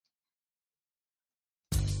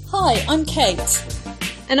Hi, I'm Kate.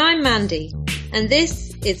 And I'm Mandy, and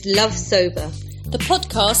this is Love Sober, the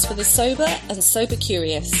podcast for the sober and sober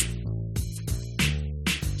curious.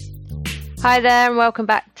 Hi there, and welcome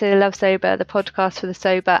back to Love Sober, the podcast for the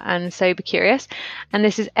sober and sober curious. And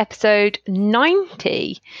this is episode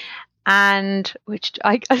 90. And which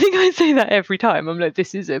I think I say that every time. I'm like,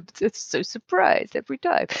 it's so surprised every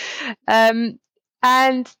time.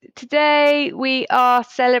 And today we are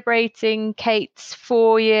celebrating Kate's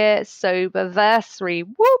 4-year sober-versary.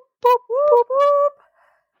 Whoop, whoop, whoop,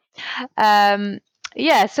 whoop.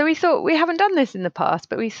 So we thought, we haven't done this in the past,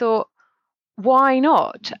 but we thought, why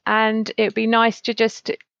not? And it'd be nice to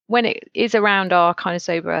just, when it is around our kind of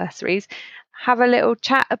sober-versaries, have a little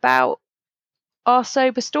chat about our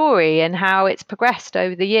sober story and how it's progressed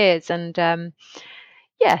over the years. And so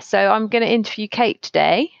I'm going to interview Kate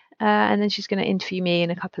today, and then she's going to interview me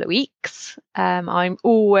in a couple of weeks. I'm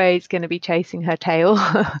always going to be chasing her tail,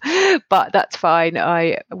 but that's fine.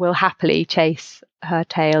 I will happily chase her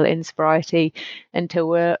tail in sobriety until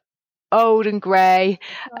we're old and grey.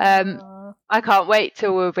 I can't wait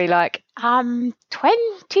till we'll be like, I'm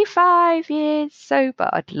 25 years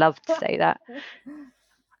sober. I'd love to say that.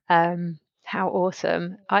 How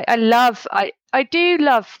awesome. I do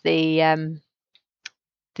love the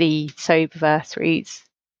soberversaries.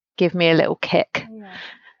 Give me a little kick.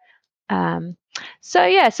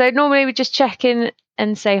 So normally we just check in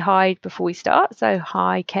and say hi before we start. So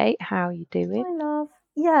hi Kate, how are you doing? Hi love.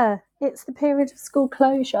 Yeah, it's the period of school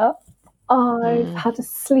closure. I've had a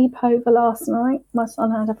sleepover last night. My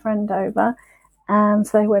son had a friend over and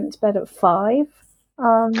they went to bed at 5.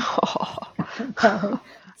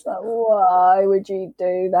 So why would you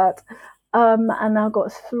do that? And I've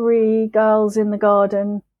got 3 girls in the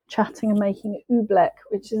garden chatting and making oobleck,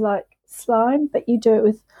 which is like slime, but you do it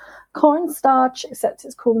with cornstarch, except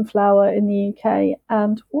it's corn flour in the UK,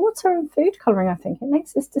 and water and food colouring, I think. It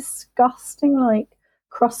makes this disgusting, like,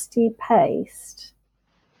 crusty paste.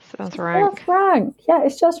 Sounds rank. It's rank. Yeah,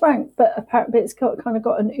 it's just rank, but apparently it's got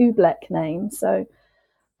an oobleck name, so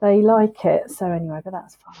they like it. So anyway, but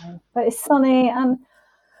that's fine. But it's sunny and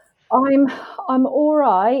I'm all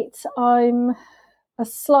right. I'm a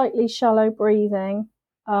slightly shallow breathing,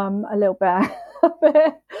 a little bit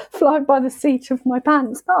flying by the seat of my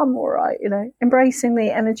pants, but I'm all right, embracing the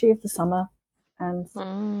energy of the summer and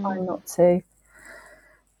trying not to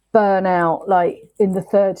burn out like in the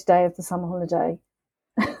 3rd day of the summer holiday.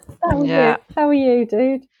 How are you,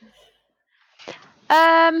 dude?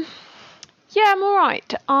 Yeah, I'm all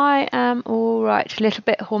right. I am all right. A little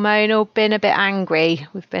bit hormonal, been a bit angry.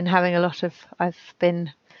 I've been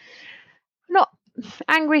not,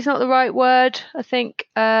 angry is not the right word, I think.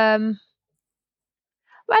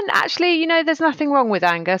 And actually, there's nothing wrong with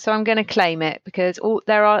anger, so I'm going to claim it because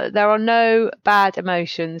there are no bad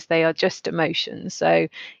emotions. They are just emotions. So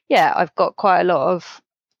yeah, I've got quite a lot of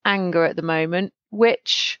anger at the moment,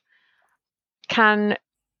 which can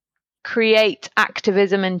create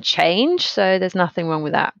activism and change, so there's nothing wrong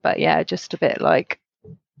with that. But yeah, just a bit like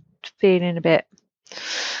feeling a bit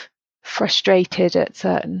frustrated at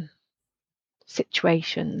certain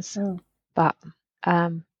situations. But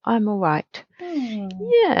I'm all right.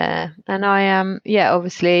 Yeah, and I am.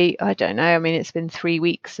 Obviously, I don't know. I mean, it's been 3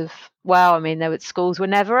 weeks of. Well, I mean, schools were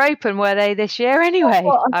never open, were they, this year anyway?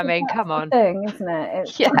 I mean, come on. Thing, isn't it?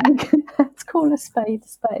 Let's call a spade a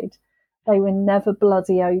spade. They were never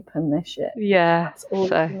bloody open this year. Yeah, that's all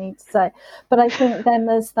you need to say. But I think then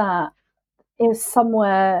there's that is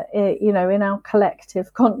somewhere, in our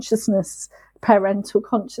collective consciousness, parental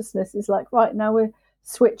consciousness is like, right, now we're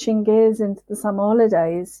switching gears into the summer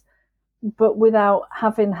holidays, but without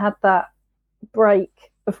having had that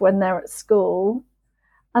break of when they're at school.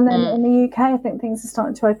 And then in the UK, I think things are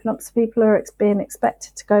starting to open up, so people are being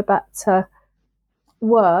expected to go back to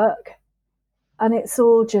work. And it's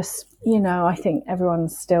all just, I think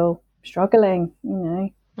everyone's still struggling,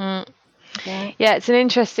 Yeah, it's an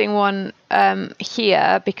interesting one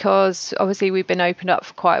here because obviously we've been opened up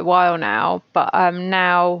for quite a while now, but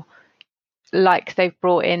now, like, they've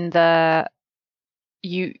brought in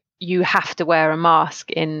you have to wear a mask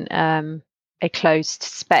in a closed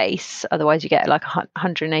space, otherwise you get like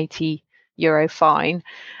 €180 fine.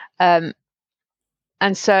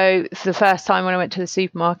 And so for the first time when I went to the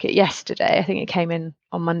supermarket yesterday, I think it came in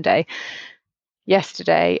on Monday,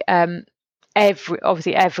 yesterday,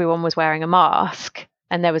 obviously everyone was wearing a mask,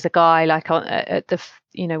 and there was a guy like on at the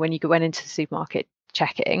when you went into the supermarket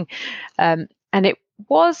checking, and it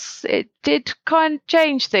did kind of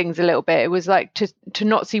change things a little bit. It was like to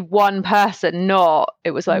not see one person not, it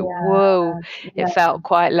was like whoa, it felt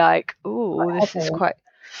quite like, oh, this is quite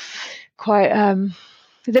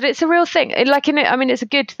that it's a real thing. I mean, it's a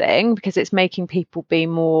good thing because it's making people be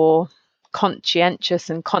more conscientious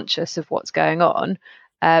and conscious of what's going on.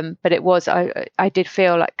 But I did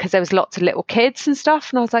feel like, because there was lots of little kids and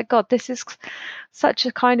stuff, and I was like, God, this is such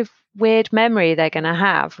a kind of weird memory they're going to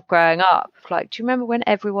have growing up. Like, do you remember when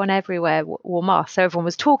everyone everywhere wore masks? So everyone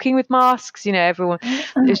was talking with masks, everyone.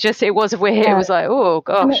 It was weird. It was like, oh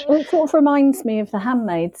gosh. And it sort of reminds me of The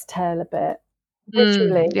Handmaid's Tale a bit,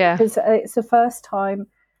 visually, yeah. because it's the first time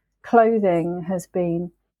clothing has been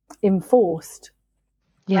enforced.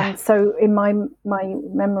 Yeah. And so in my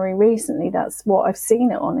memory recently, that's what I've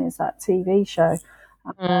seen it on, is that TV show.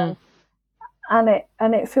 And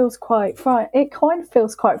it feels quite it kind of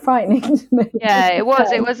feels quite frightening to me. Yeah, it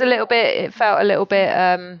was a little bit, it felt a little bit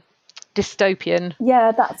dystopian.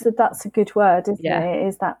 Yeah, that's a good word, isn't it? It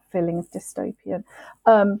is that feeling of dystopian.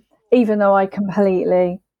 Even though I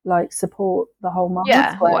completely support the whole mask.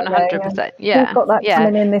 Yeah, 100%. Yeah. We've got that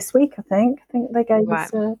coming in this week, I think. I think they gave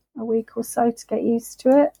us a week or so to get used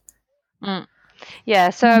to it. Yeah,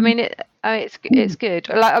 so I mean, it's good.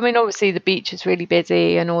 Like, I mean, obviously the beach is really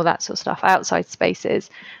busy and all that sort of stuff, outside spaces,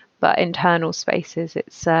 but internal spaces,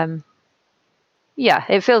 it's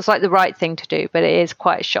it feels like the right thing to do, but it is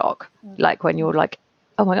quite a shock. Like when you're like,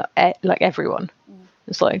 oh my God, like everyone.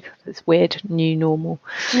 It's like this weird new normal.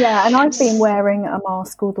 Yeah, and I've been wearing a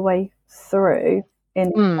mask all the way through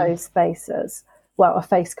in those spaces. Well, a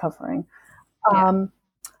face covering.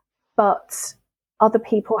 But other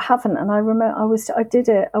people haven't. And I remember I did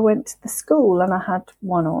it. I went to the school and I had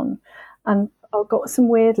one on, and I got some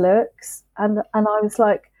weird looks. And I was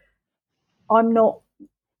like, I'm not.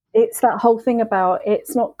 It's that whole thing about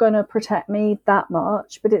it's not going to protect me that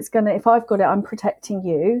much, but it's going to. If I've got it, I'm protecting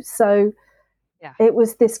you. So. Yeah. It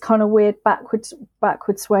was this kind of weird backwards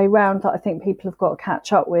way round that I think people have got to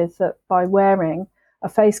catch up with, that by wearing a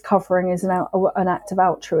face covering is an act of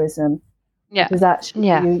altruism. Yeah. Because actually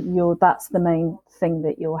you're that's the main thing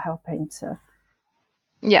that you're helping to.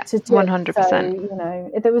 Yeah, to do. 100%.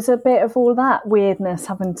 So, there was a bit of all that weirdness,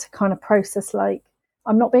 having to kind of process, like,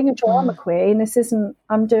 I'm not being a drama queen. This isn't,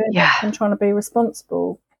 I'm doing this, I'm trying to be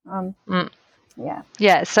responsible. Yeah.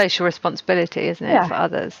 Yeah, it's social responsibility, isn't it, for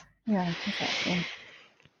others? Yeah, exactly.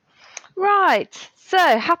 Right. So,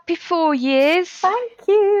 happy 4 years. Thank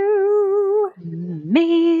you.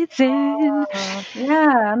 Amazing.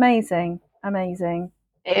 Yeah, amazing.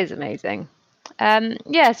 It is amazing.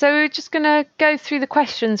 So we're just going to go through the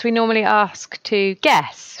questions we normally ask to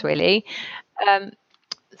guests, really.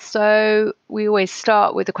 So we always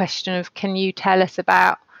start with the question of, can you tell us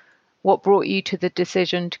about what brought you to the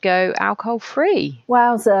decision to go alcohol-free?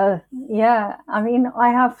 Wowza. Yeah. I mean, I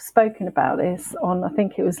have spoken about this on, I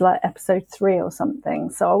think it was like episode 3 or something.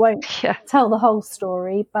 So I won't tell the whole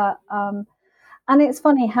story. But, and it's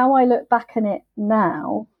funny how I look back on it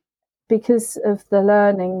now, because of the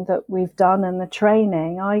learning that we've done and the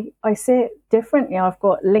training, I see it differently. I've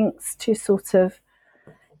got links to sort of,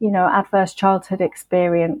 adverse childhood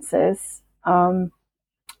experiences.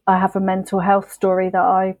 I have a mental health story that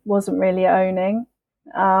I wasn't really owning.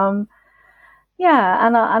 And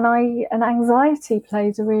anxiety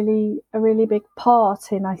played a really big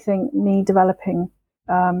part in, I think, me developing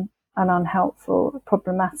an unhelpful,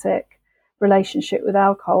 problematic relationship with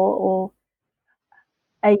alcohol, or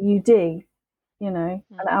AUD, an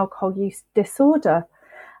alcohol use disorder.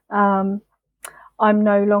 I'm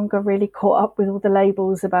no longer really caught up with all the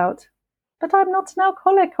labels about, but I'm not an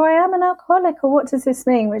alcoholic, or I am an alcoholic, or what does this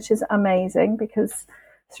mean? Which is amazing, because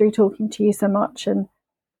through talking to you so much, and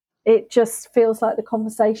it just feels like the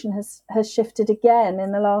conversation has shifted again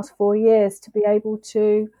in the last 4 years, to be able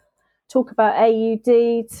to talk about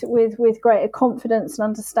AUD with greater confidence and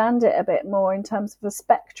understand it a bit more in terms of a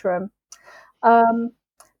spectrum.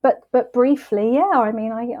 But briefly, I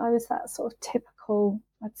mean, I was that sort of typical,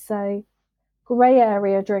 I'd say, grey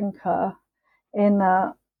area drinker, in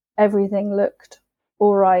that everything looked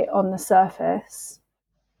all right on the surface,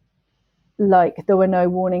 like there were no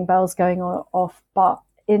warning bells going off, but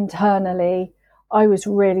internally I was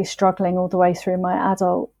really struggling all the way through my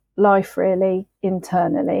adult life, really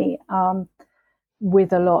internally,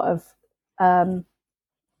 with a lot of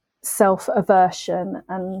self-aversion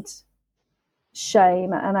and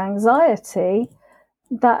shame and anxiety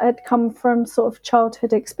that had come from sort of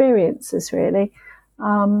childhood experiences, really.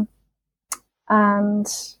 And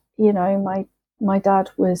my dad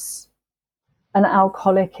was an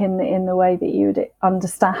alcoholic in the way that you would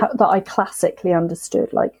understand, that I classically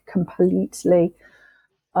understood, like completely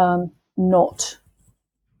not,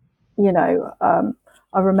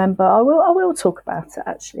 I remember, I will talk about it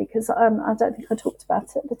actually, because I don't think I talked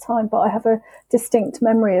about it at the time, but I have a distinct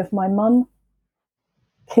memory of my mum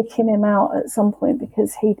kicking him out at some point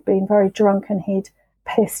because he'd been very drunk and he'd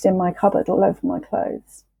pissed in my cupboard all over my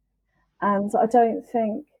clothes. And I don't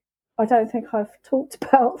think I've talked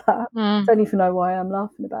about that. I don't even know why I'm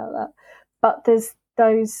laughing about that. But there's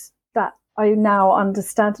those that I now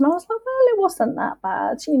understand. And I was like, well, it wasn't that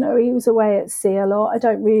bad. You know, he was away at sea a lot. I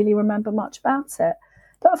don't really remember much about it.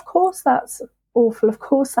 But of course that's awful. Of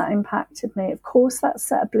course that impacted me. Of course that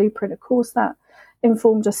set a blueprint. Of course that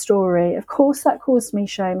informed a story. Of course that caused me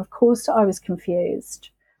shame. Of course I was confused.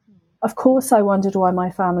 Of course I wondered why my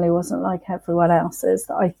family wasn't like everyone else's,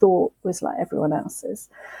 that I thought was like everyone else's.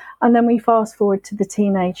 And then we fast forward to the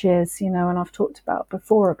teenage years, you know, and I've talked about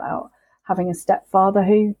before about having a stepfather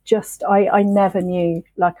who just, I never knew,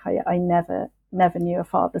 like I never knew a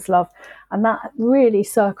father's love. And that really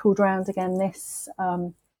circled round again this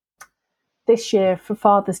year for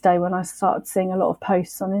Father's Day, when I started seeing a lot of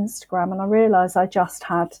posts on Instagram, and I realised I just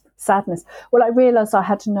had sadness. Well, I realised I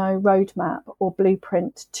had no roadmap or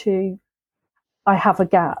blueprint to, I have a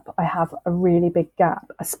gap. I have a really big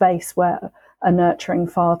gap, a space where a nurturing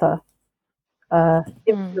father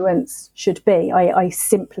influence should be. I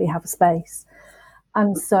simply have a space.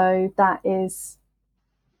 And so that's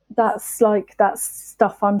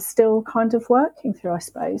stuff I'm still kind of working through, I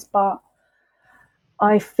suppose. But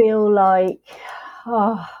I feel like,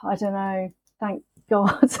 I don't know, thank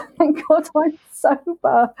God I'm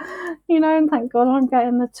sober, you know, and thank God I'm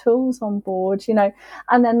getting the tools on board, you know.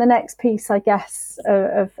 And then the next piece, I guess,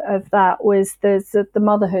 of that was the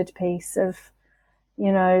motherhood piece of,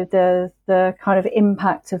 you know, the kind of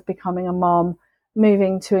impact of becoming a mom,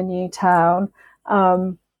 moving to a new town,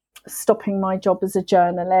 stopping my job as a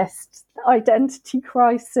journalist, identity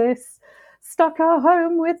crisis, stuck at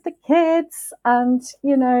home with the kids, and,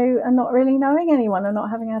 you know, and not really knowing anyone and not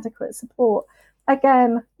having adequate support.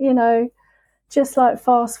 Again, you know, just like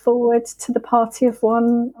fast forward to the party of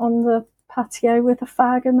one on the patio with a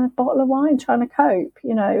fag and a bottle of wine, trying to cope,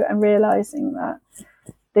 you know, and realising that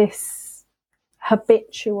this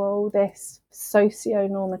habitual, this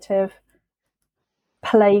socio-normative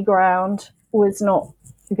playground was not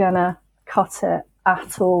gonna cut it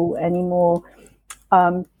at all anymore.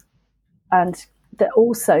 And that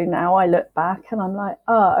also now I look back and I'm like,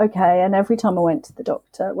 okay. And every time I went to the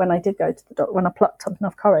doctor, when I did go to the doctor, when I plucked up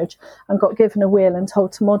enough courage and got given a wheel and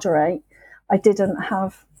told to moderate, I didn't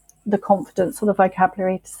have the confidence or the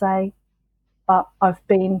vocabulary to say, but I've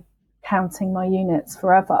been counting my units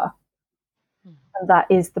forever. And that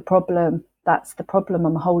is the problem. That's the problem.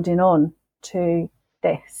 I'm holding on to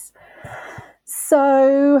this.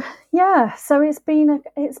 So yeah, so it's been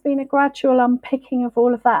a gradual unpicking of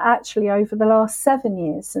all of that actually over the last 7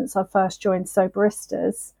 years since I first joined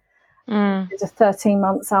Soberistas. Did a 13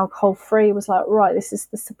 months alcohol free, was like, right, this is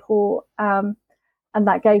the support, and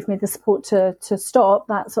that gave me the support to stop,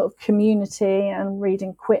 that sort of community, and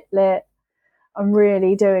reading Quit Lit and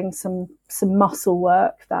really doing some muscle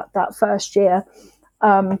work that first year.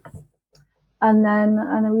 And then,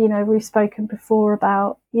 you know, we've spoken before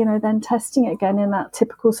about, you know, then testing it again in that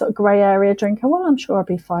typical sort of grey area drinker. Well, I'm sure I'll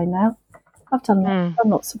be fine now. I've done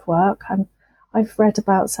lots of work, and I've read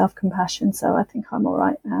about self-compassion, so I think I'm all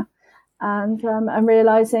right now. And I'm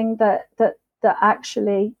realising that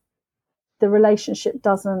actually the relationship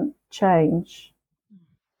doesn't change,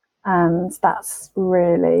 and that's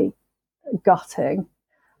really gutting.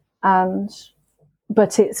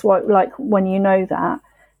 But it's what, like, when you know that,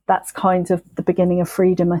 that's kind of the beginning of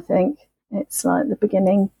freedom, I think. It's like the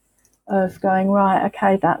beginning of going, right,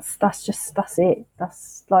 okay, that's it.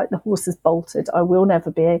 That's like the horse is bolted. I will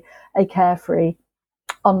never be a carefree,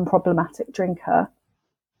 unproblematic drinker,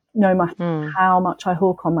 no matter how much I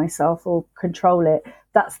hawk on myself or control it.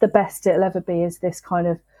 That's the best it'll ever be, is this kind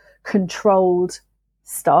of controlled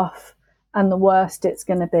stuff. And the worst it's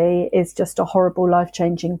going to be is just a horrible,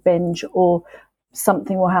 life-changing binge, or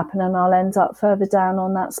something will happen and I'll end up further down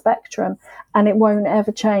on that spectrum, and it won't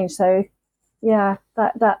ever change. So yeah,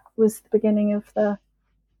 that was the beginning of the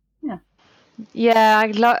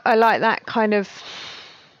I like that kind of,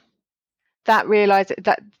 that realize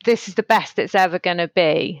that this is the best it's ever going to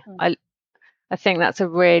be. I think that's a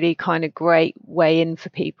really kind of great way in for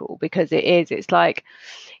people, because it's like,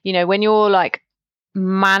 you know, when you're like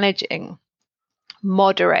managing,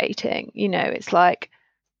 moderating, you know, it's like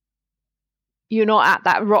you're not at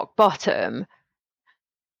that rock bottom,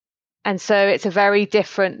 and so it's a very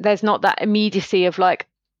different, there's not that immediacy of like,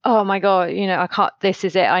 oh my God, you know, I can't, this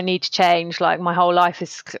is it, I need to change, like my whole life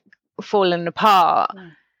is falling apart.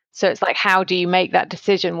 So it's like, how do you make that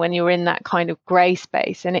decision when you're in that kind of grey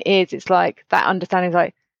space? And it's like that understanding is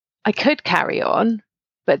like, I could carry on,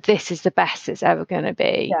 but this is the best it's ever going to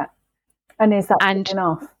be. Yeah. And is that And- good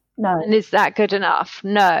enough? No. And is that good enough?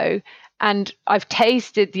 No. And I've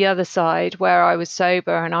tasted the other side where I was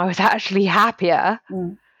sober and I was actually happier.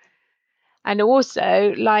 Mm. And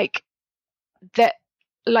also, like that,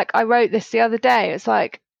 like I wrote this the other day. It's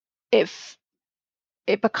like if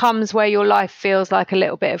it becomes where your life feels like a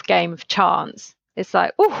little bit of game of chance. It's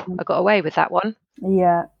like, oh, I got away with that one.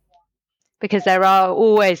 Yeah. Because there are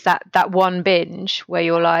always that one binge where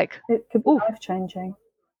you're like, It could be ooh. life-changing.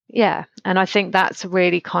 Yeah. And I think that's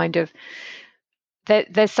really kind of,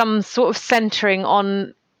 there's some sort of centering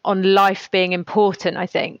on life being important, I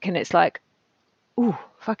think. And it's like, ooh,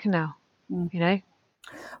 fucking hell, you know?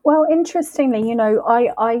 Well, interestingly, you know,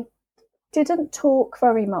 I didn't talk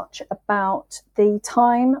very much about the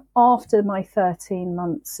time after my 13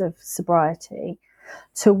 months of sobriety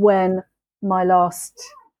to when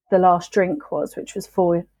the last drink was, which was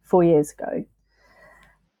four years ago,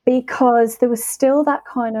 because there was still that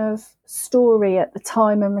kind of story at the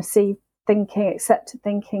time and accepted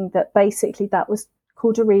thinking that basically that was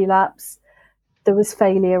called a relapse. There was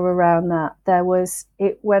failure around that.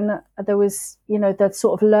 When there was, you know, the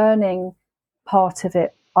sort of learning part of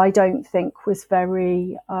it, I don't think was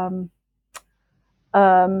very,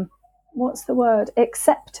 what's the word?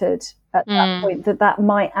 Accepted at that point, that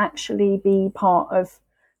might actually be part of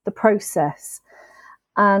the process.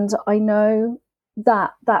 And I know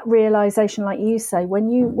that realization, like you say, when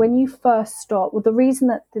you first start, well, the reason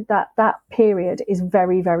that period is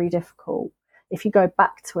very, very difficult, if you go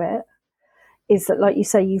back to it, is that, like you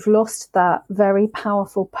say, you've lost that very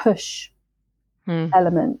powerful push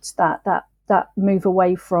element, that move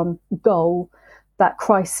away from goal, that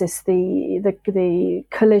crisis, the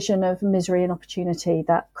collision of misery and opportunity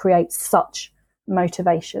that creates such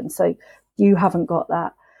motivation. So you haven't got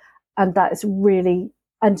that. And that is really,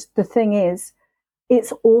 and the thing is,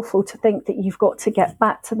 it's awful to think that you've got to get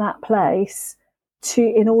back to that place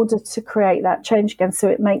in order to create that change again. So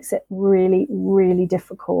it makes it really, really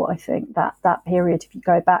difficult, I think, that period, if you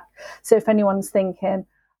go back. So if anyone's thinking,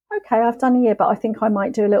 okay, I've done a year, but I think I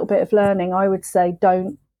might do a little bit of learning, I would say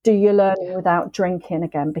don't do your learning without drinking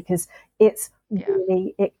again, because it's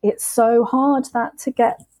really, it's so hard that to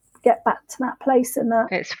get back to that place. And that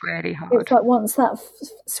it's really hard. It's like once that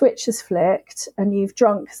switch is flicked and you've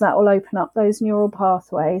drunk, because that will open up those neural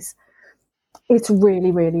pathways, it's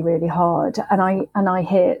really, really, really hard. And I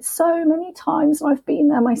hear it so many times, and I've been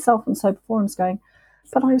there myself on sober forums going,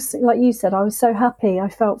 but I was, like you said, I was so happy, I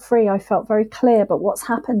felt free, I felt very clear, but what's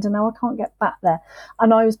happened, and now I can't get back there.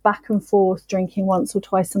 And I was back and forth drinking once or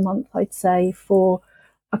twice a month, I'd say, for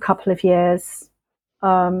a couple of years,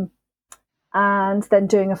 and then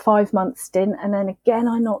doing a 5-month stint, and then again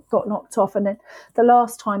I got knocked off, and then the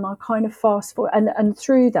last time I kind of fast forward, and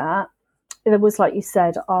through that there was, like you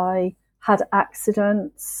said, I had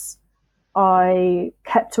accidents, I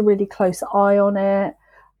kept a really close eye on it.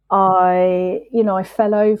 I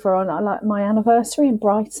fell over on like my anniversary in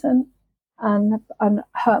Brighton and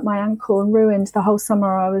hurt my ankle and ruined the whole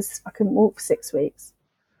summer. I couldn't walk for 6 weeks.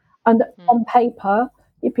 And on paper,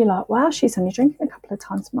 you'd be like, wow, she's only drinking a couple of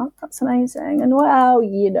times a month. That's amazing. And well,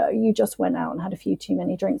 you just went out and had a few too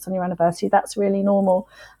many drinks on your anniversary. That's really normal.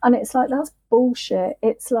 And it's like, that's bullshit.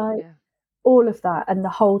 It's like all of that. And the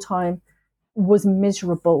whole time was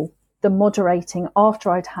miserable. The moderating after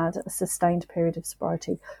I'd had a sustained period of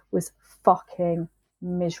sobriety was fucking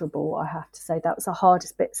miserable, I have to say. That was the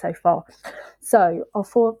hardest bit so far. So I'll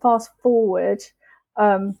fast forward.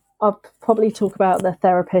 I'll probably talk about the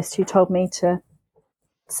therapist who told me to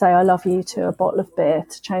say I love you to a bottle of beer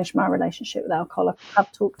to change my relationship with alcohol. I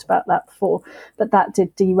have talked about that before, but that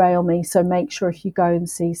did derail me. So make sure if you go and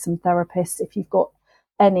see some therapists, if you've got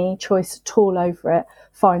any choice at all over it,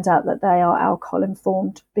 find out that they are alcohol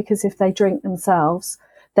informed, because if they drink themselves,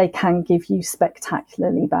 they can give you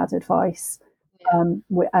spectacularly bad advice. And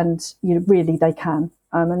really they can.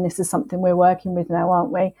 And this is something we're working with now,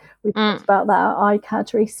 aren't we? We talked about that at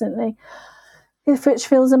ICAD recently, which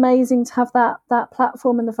feels amazing to have that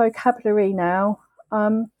platform and the vocabulary now.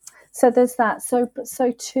 So there's that. So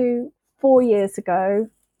 4 years ago,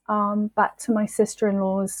 back to my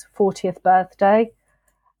sister-in-law's 40th birthday,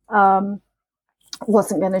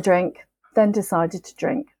 wasn't going to drink, then decided to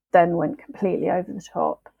drink, then went completely over the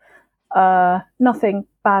top. Nothing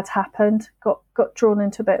bad happened, got drawn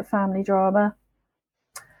into a bit of family drama,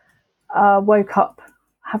 woke up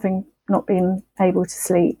having not been able to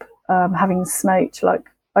sleep, having smoked, like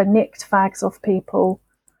I nicked fags off people,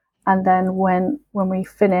 and then when we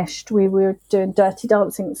finished, we were doing Dirty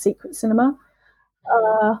Dancing at Secret Cinema,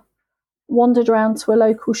 wandered around to a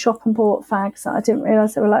local shop and bought fags that I didn't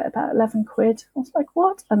realise they were like about 11 quid. I was like,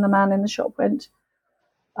 what? And the man in the shop went,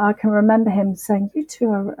 I can remember him saying, "You two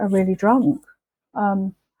are really drunk,"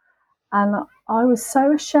 and I was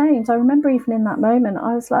so ashamed. I remember even in that moment,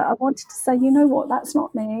 I was like, I wanted to say, you know what, that's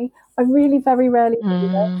not me. I really very rarely do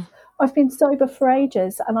this. I've been sober for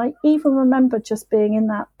ages, and I even remember just being in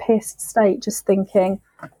that pissed state, just thinking,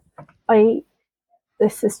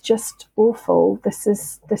 this is just awful. This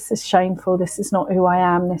is shameful. This is not who I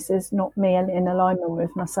am. This is not me in alignment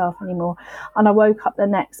with myself anymore. And I woke up the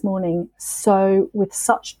next morning with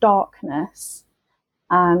such darkness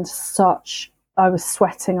and I was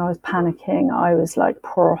sweating, I was panicking, I was like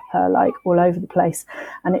proper, like all over the place.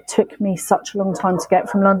 And it took me such a long time to get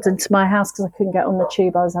from London to my house because I couldn't get on the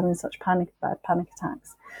tube. I was having such bad panic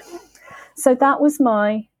attacks. So that was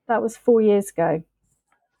 4 years ago.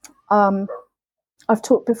 I've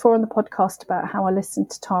talked before on the podcast about how I listened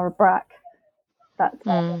to Tara Brach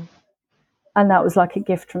and that was like a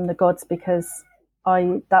gift from the gods, because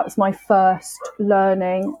that was my first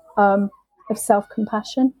learning of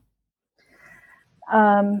self-compassion.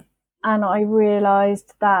 And I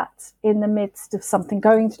realised that in the midst of something,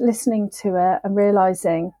 listening to it and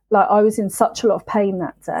realising, like, I was in such a lot of pain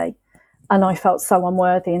that day and I felt so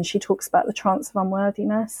unworthy. And she talks about the trance of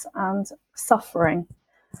unworthiness and suffering.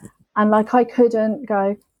 And like, I couldn't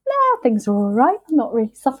go, nah, things are all right. I'm not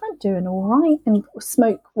really suffering, doing all right. And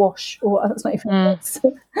smoke wash, or that's not even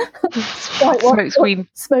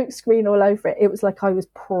smoke screen all over it. It was like I was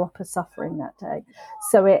proper suffering that day.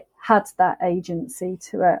 So it had that agency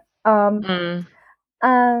to it. And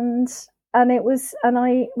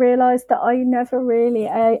I realised that I never really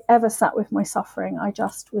ever sat with my suffering. I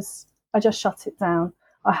just shut it down.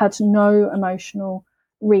 I had no emotional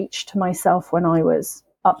reach to myself when I was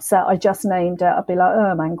upset. I just named it. I'd be like,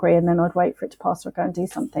 oh, I'm angry, and then I'd wait for it to pass or I'd go and do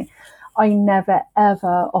something. I never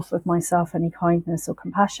ever offered myself any kindness or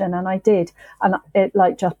compassion, and I did, and it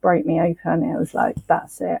like just broke me open. It was like,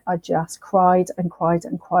 that's it. I just cried and cried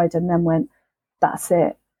and cried, and then went, that's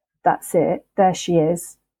it, there she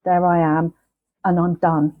is, there I am, and I'm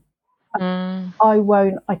done. I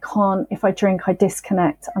can't, if I drink, I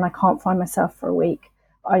disconnect and I can't find myself for a week.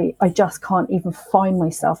 I just can't even find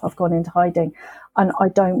myself. I've gone into hiding, and I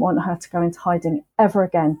don't want her to go into hiding ever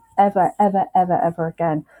again, ever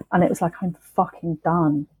again. And it was like, I'm fucking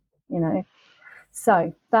done, you know?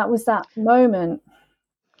 So that was that moment.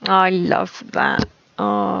 I love that. Oh,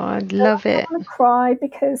 I love it. I want to cry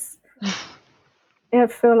because I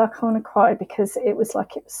feel like I want to cry because it was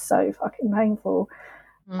so fucking painful.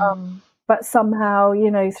 But somehow,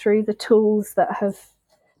 you know, through the tools that have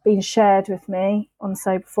been shared with me on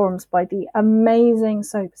Sober Forums by the amazing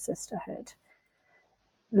Sober Sisterhood,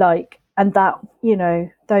 and that, you know,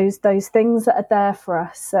 those things that are there for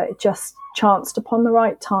us, it just chanced upon the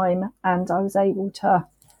right time, and I was able to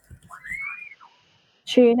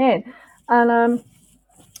tune in. And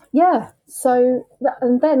so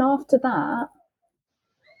and then after that,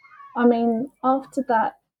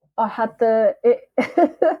 I had the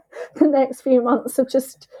next few months of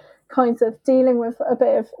just kind of dealing with a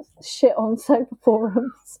bit of shit on Sober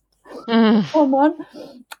Forums on one,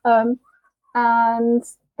 and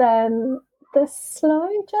then the slow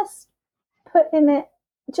just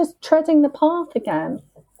treading the path again.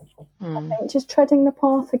 I think just treading the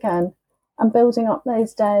path again and building up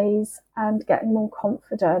those days and getting more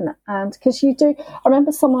confident. And because I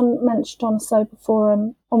remember someone mentioned on a Sober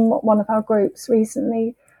Forum on one of our groups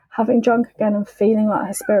recently, having drunk again and feeling like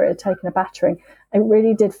her spirit had taken a battering. It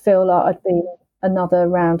really did feel like I'd been another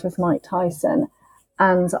round with Mike Tyson,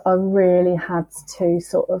 and I really had to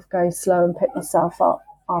sort of go slow and pick myself up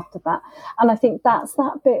after that. And I think that's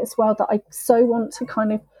that bit as well that I so want to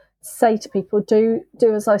kind of say to people, do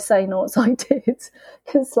as I say, not as I did,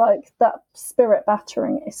 because like that spirit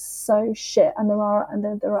battering is so shit, and there are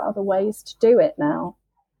other ways to do it now.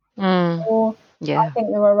 I think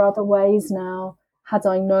there are other ways now. Had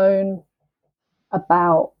I known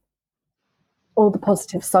about all the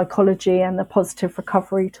positive psychology and the positive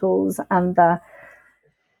recovery tools and the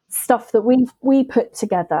stuff that we put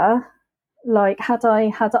together, like had I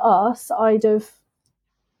had us, I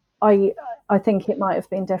think it might have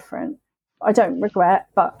been different. I don't regret,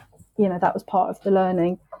 but you know, that was part of the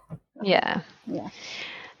learning. Yeah.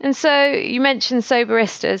 And so you mentioned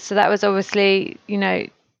Soberistas, so that was obviously, you know,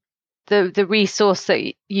 the resource that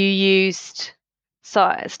you used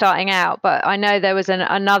starting out, but I know there was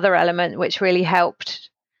another element which really helped,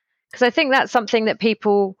 because I think that's something that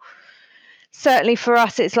people, certainly for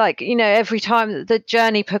us, it's like, you know, every time the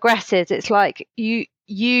journey progresses, it's like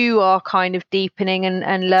you are kind of deepening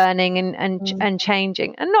and learning and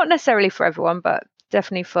changing, and not necessarily for everyone, but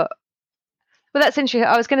definitely for Well, that's interesting.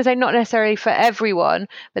 I was going to say not necessarily for everyone,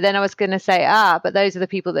 but then I was going to say, but those are the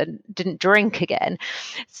people that didn't drink again.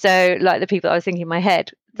 So like the people I was thinking in my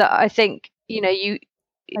head, that I think, they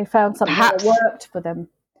found something perhaps, that worked for them.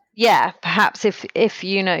 Yeah, perhaps if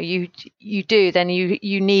you do, then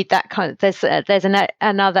you need that kind of, there's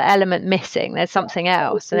another element missing. There's something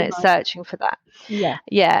else, and it's searching for that.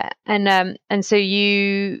 Yeah. And so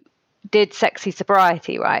you did Sexy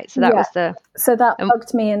Sobriety, right? So that was so that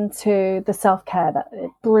plugged me into the self-care, that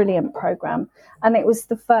brilliant program. And it was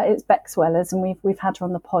it's Bex Wellers, and we've had her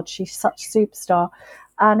on the pod. She's such a superstar.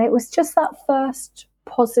 And it was just that first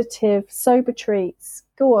positive sober treats.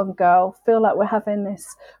 Go on, girl, feel like we're having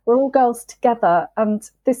this, we're all girls together, and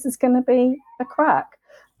this is going to be a crack.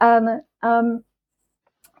 And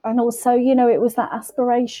also, it was that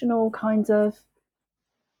aspirational kind of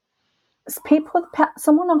people,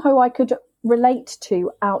 someone who I could relate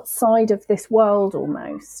to outside of this world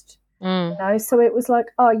almost. So it was like,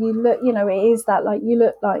 you look, it is that, like, you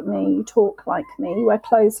look like me, you talk like me, you wear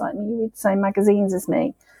clothes like me, you read the same magazines as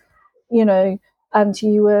me, and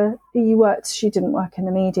you worked, she didn't work in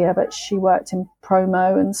the media, but she worked in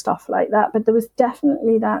promo and stuff like that. But there was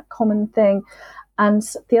definitely that common thing. And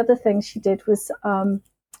the other thing she did was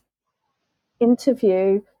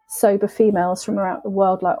interview sober females from around the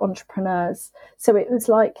world, like entrepreneurs. So it was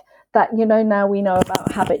like that, now we know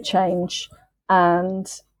about habit change and,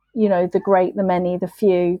 the great, the many, the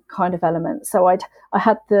few kind of element. So I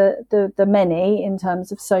had the many in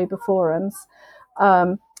terms of sober forums,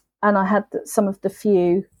 and I had some of the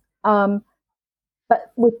few.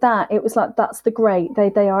 But with that, it was like, that's the great.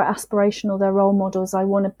 They are aspirational. They're role models. I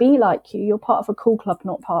want to be like you. You're part of a cool club,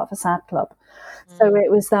 not part of a sad club. So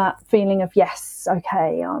it was that feeling of, yes,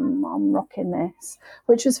 okay, I'm rocking this,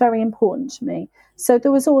 which was very important to me. So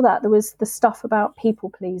there was all that. There was the stuff about people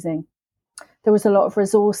pleasing. There was a lot of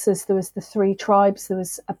resources. There was the 3 tribes. There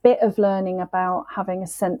was a bit of learning about being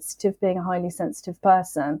a highly sensitive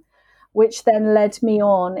person, which then led me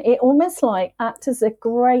on. It almost like act as a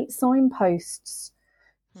great signposts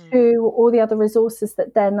to all the other resources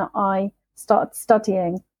that then I started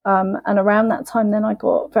studying. And around that time, then I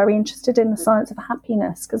got very interested in the science of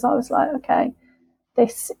happiness, because I was like, okay,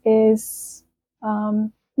 this is,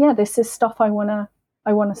 this is stuff I want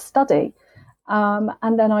to study.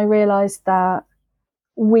 And then I realized that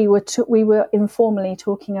we were informally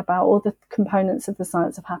talking about all the components of the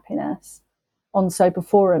science of happiness on sober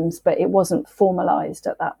forums, but it wasn't formalized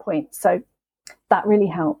at that point. So that really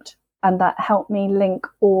helped. And that helped me link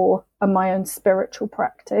awe and my own spiritual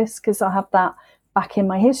practice, because I have that back in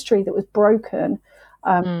my history that was broken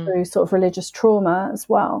through sort of religious trauma as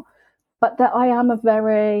well. But that I am a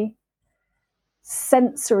very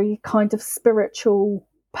sensory kind of spiritual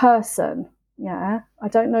person. Yeah. I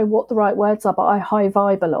don't know what the right words are, but I high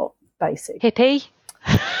vibe a lot, basically. Hippie?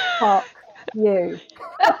 Fuck you.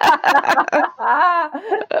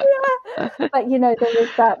 But there was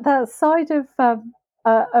that side of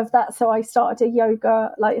that. So I started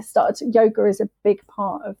yoga. Yoga is a big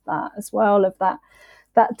part of that as well, of that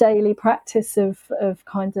daily practice of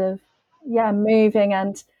kind of moving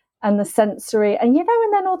and the sensory, and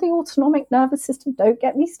and then all the autonomic nervous system. Don't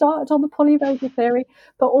get me started on the polyvagal theory,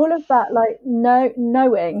 but all of that, like,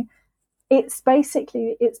 knowing, it's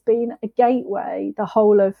been a gateway. The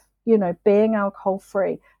whole of being alcohol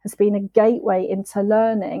free has been a gateway into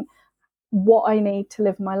learning what I need to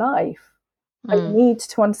live my life. I need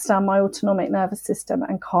to understand my autonomic nervous system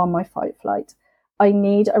and calm my fight flight. I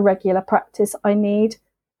need a regular practice. I need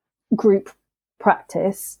group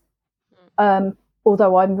practice.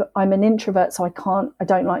 Although I'm an introvert, so I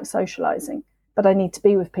don't like socializing, but I need to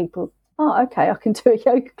be with people. Okay, I can do a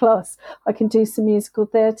yoga class. I can do some musical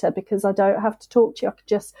theatre, because I don't have to talk to you. I can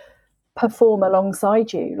just perform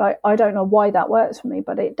alongside you. Like, I don't know why that works for me,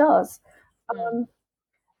 but it does.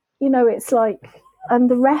 It's like,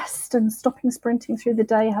 and the rest, and stopping sprinting through the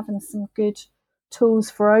day, having some good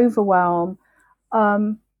tools for overwhelm.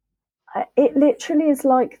 It literally is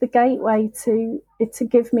like the gateway to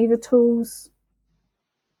give me the tools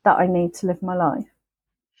that I need to live my life.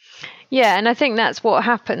 Yeah, and I think that's what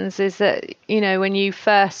happens, is that, when you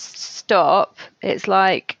first stop, it's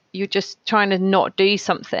like you're just trying to not do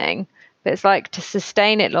something, but it's like to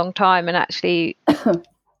sustain it long time and actually,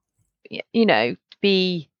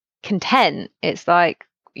 be content. It's like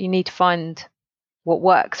you need to find what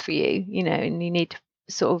works for you, and you need to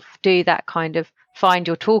sort of do that kind of find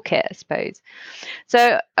your toolkit, I suppose.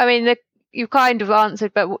 So, I mean, you kind of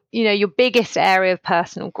answered, but your biggest area of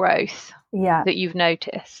personal growth that you've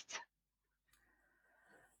noticed.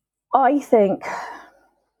 I think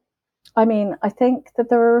that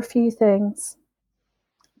there are a few things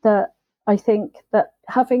that I think that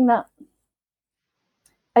having that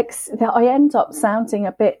I end up sounding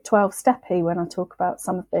a bit 12-steppy when I talk about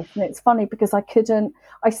some of this, and it's funny because I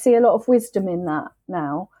see a lot of wisdom in that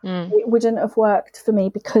now. It wouldn't have worked for me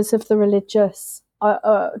because of the religious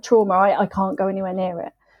trauma. I can't go anywhere near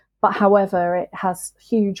it, but however, it has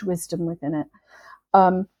huge wisdom within it.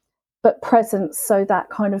 But presence, so that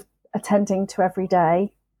kind of attending to every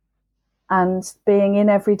day and being in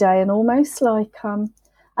every day, and almost like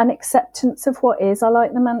an acceptance of what is. I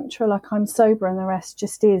like the mantra, like I'm sober and the rest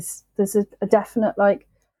just is. There's a definite, like,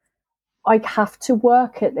 I have to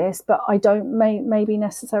work at this, but I don't maybe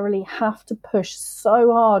necessarily have to push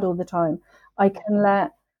so hard all the time. I can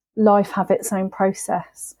let life have its own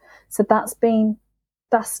process. So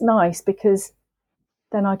that's nice, because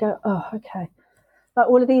then I go, oh, okay. Like,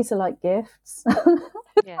 all of these are like gifts.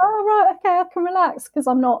 Yeah. Oh, right, okay, I can relax because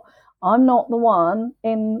I'm not the one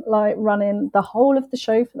in like running the whole of the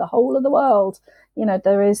show for the whole of the world. You know,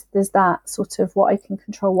 there's that sort of what I can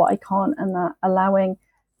control, what I can't, and that allowing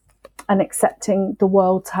and accepting the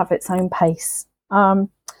world to have its own pace.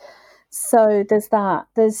 So there's that.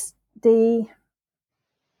 There's the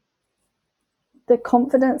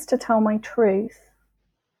confidence to tell my truth.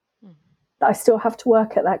 That I still have to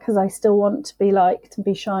work at that because I still want to be liked and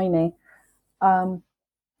be shiny.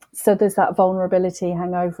 So there's that vulnerability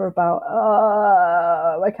hangover about,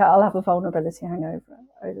 okay, I'll have a vulnerability hangover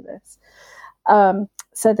over this.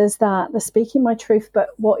 So there's that, the speaking my truth. But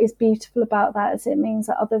what is beautiful about that is it means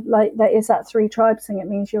that there is that 3 tribes thing. It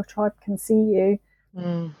means your tribe can see you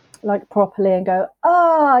like properly and go,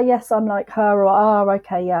 yes, I'm like her, or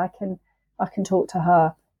okay, yeah, I can talk to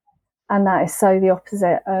her. And that is so the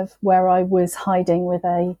opposite of where I was hiding with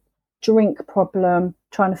a drink problem,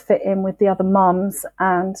 trying to fit in with the other mums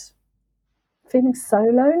and feeling so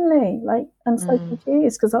lonely, like, and so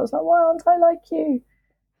confused, because I was like, why aren't I like you?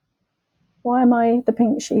 Why am I the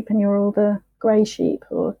pink sheep and you're all the grey sheep?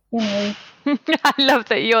 Or, you know. I love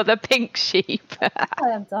that you're the pink sheep. I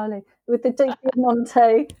am, darling, with the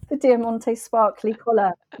Diamante sparkly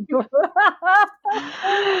collar.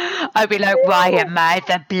 I'd be like, why am I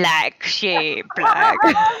the black sheep? Black.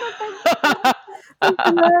 It's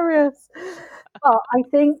hilarious. But I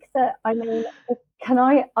think that,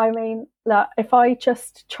 if I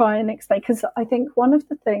just try and explain, because I think one of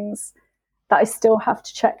the things that I still have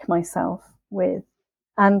to check myself with,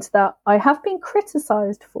 and that I have been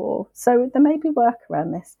criticised for, so there may be work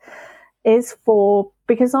around this, is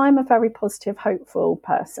because I'm a very positive, hopeful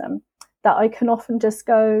person, that I can often just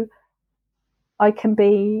go, I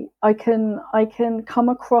can come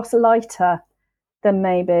across lighter than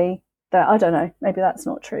maybe that. I don't know, maybe that's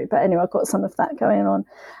not true, but anyway, I've got some of that going on.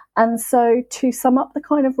 And so to sum up the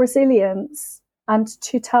kind of resilience and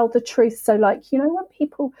to tell the truth. So, like, you know, when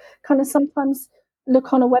people kind of sometimes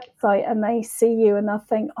look on a website and they see you and they'll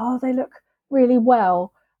think, oh, they look really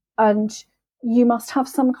well, and you must have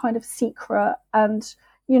some kind of secret. And,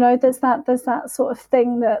 you know, there's that sort of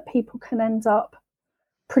thing that people can end up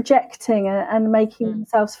projecting and making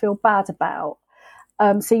themselves feel bad about.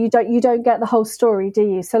 So you don't get the whole story, do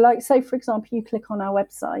you? So, like, say for example, you click on our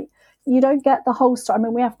website, you don't get the whole story. I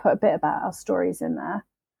mean, we have put a bit about our stories in there.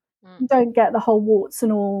 You don't get the whole warts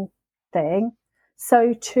and all thing.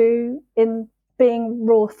 So in being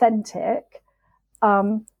raw, authentic,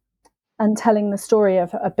 and telling the story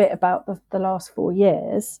of a bit about the last 4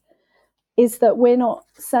 years, is that we're not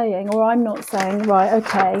saying, or I'm not saying, right,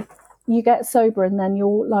 okay, you get sober and then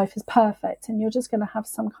your life is perfect and you're just going to have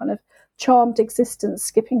some kind of charmed existence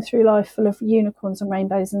skipping through life full of unicorns and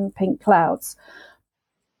rainbows and pink clouds.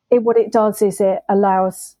 What it does is it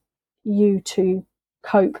allows you to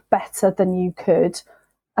cope better than you could,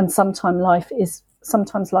 and sometimes life is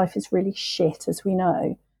really shit, as we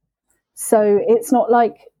know. So it's not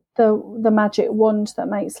like the magic wand that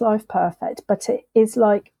makes life perfect, but it is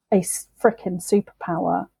like a frickin'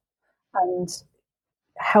 superpower, and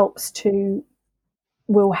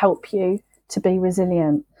will help you to be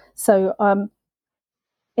resilient. So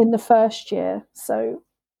in the first year, so,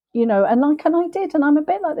 you know, and I did, and I'm a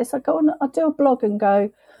bit like this, I'd do a blog and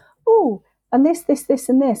go, oh, and this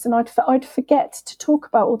and this, and I'd forget to talk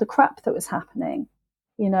about all the crap that was happening,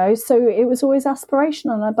 you know. So it was always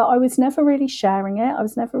aspirational, but I was never really sharing it. I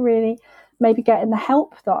was never really maybe getting the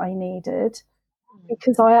help that I needed,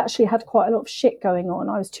 because I actually had quite a lot of shit going on.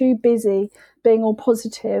 I was too busy being all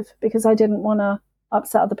positive because I didn't want to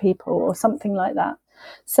upset other people or something like that.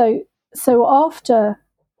 So after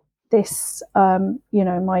this, you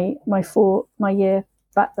know, my year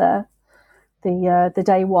back there, the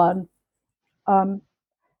day one,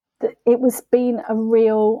 it was been a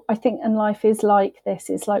real, I think, and life is like this.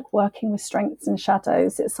 It's like working with strengths and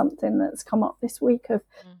shadows. It's something that's come up this week of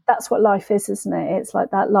that's what life is, isn't it? It's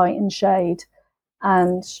like that light and shade.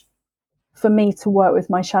 And for me to work with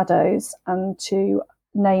my shadows and to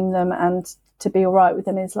name them and to be all right with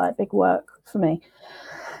them is like big work for me.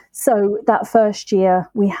 So that first year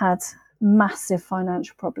we had massive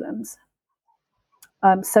financial problems.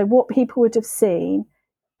 So what people would have seen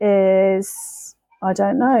is, I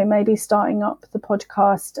don't know, maybe starting up the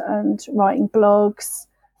podcast and writing blogs,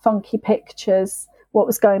 funky pictures. What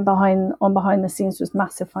was going behind the scenes was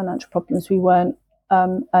massive financial problems. We weren't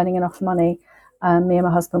earning enough money. Me and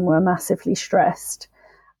my husband were massively stressed.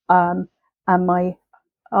 And my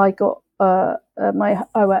husband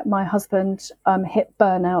hit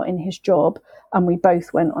burnout in his job, and we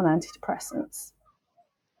both went on antidepressants.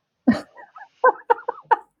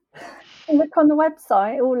 Look on the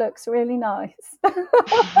website, it all looks really nice.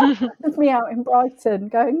 There's me out in Brighton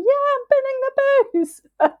going, yeah, I'm binning the booze.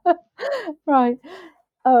 Right.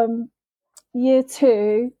 Year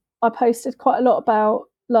 2, I posted quite a lot about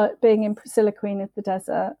like being in Priscilla, Queen of the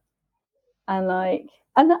Desert. And like,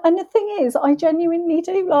 and the thing is, I genuinely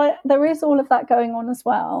do like, there is all of that going on as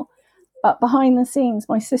well. But behind the scenes,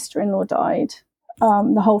 my sister-in-law died.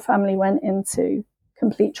 The whole family went into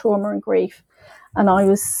complete trauma and grief. And I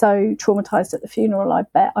was so traumatized at the funeral, I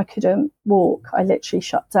bet I couldn't walk. I literally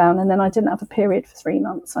shut down. And then I didn't have a period for 3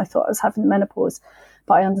 months. I thought I was having menopause.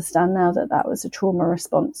 But I understand now that that was a trauma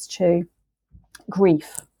response to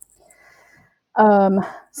grief.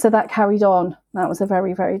 So that carried on. That was a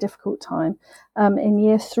very, very difficult time. In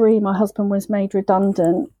year 3, my husband was made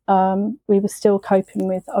redundant. We were still coping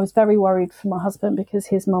with, I was very worried for my husband because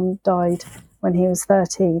his mum died when he was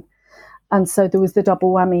 13. And so there was the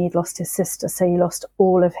double whammy. He'd lost his sister, so he lost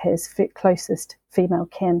all of his closest female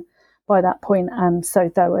kin by that point. And so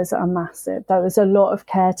there was a lot of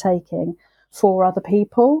caretaking for other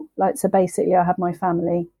people. Like, so basically I had my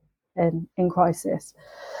family in crisis.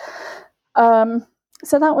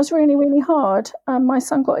 So that was really, really hard. My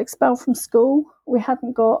son got expelled from school. We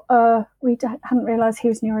hadn't realised he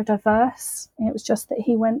was neurodiverse. It was just that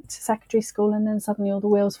he went to secondary school and then suddenly all the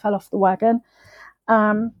wheels fell off the wagon.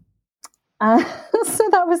 So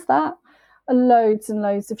that was that. Loads and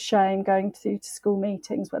loads of shame going to school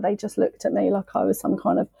meetings where they just looked at me like I was some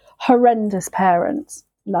kind of horrendous parent.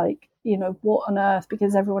 Like, you know, what on earth?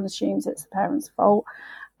 Because everyone assumes it's the parent's fault.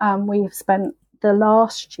 We've spent the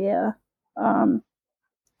last year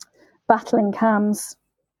battling CAMHS,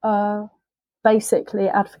 basically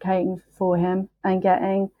advocating for him and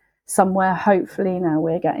getting somewhere. Hopefully now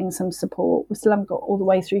we're getting some support. We still haven't got all the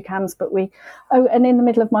way through CAMHS, but and in the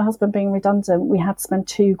middle of my husband being redundant, we had to spend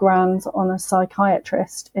 $2,000 on a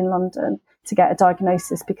psychiatrist in London to get a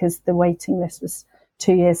diagnosis because the waiting list was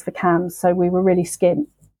 2 years for CAMHS. So we were really skint,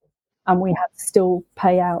 and we had to still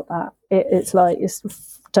pay out that.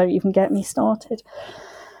 Don't even get me started.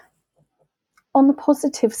 On the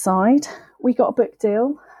positive side, we got a book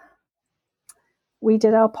deal. We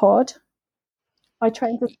did our pod. I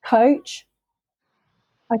trained as a coach.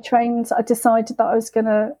 I decided that I was going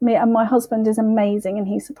to, and my husband is amazing and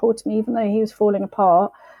he supported me even though he was falling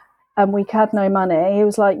apart and we had no money. He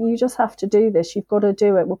was like, you just have to do this. You've got to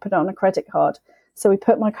do it. We'll put it on a credit card. So we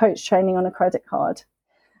put my coach training on a credit card,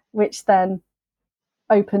 which then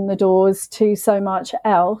opened the doors to so much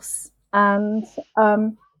else, and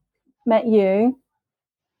met you.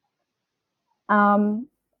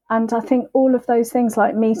 And I think all of those things,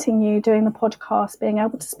 like meeting you, doing the podcast, being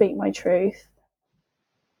able to speak my truth,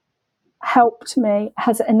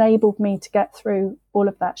 has enabled me to get through all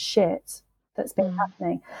of that shit that's been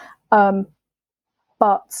happening.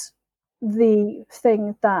 But the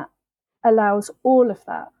thing that allows all of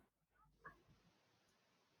that,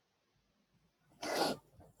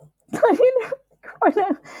 I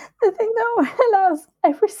know, the thing that allows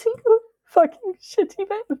every single fucking shitty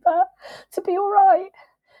bit of that to be all right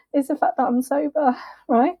is the fact that I'm sober,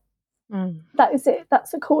 right? That is it.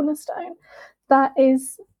 That's the cornerstone. That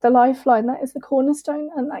is the lifeline. That is the cornerstone,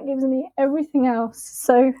 and that gives me everything else.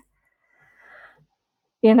 So,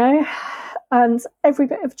 you know, and every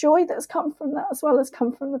bit of joy that's come from that as well has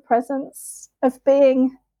come from the presence of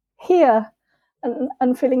being here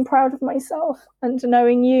and feeling proud of myself and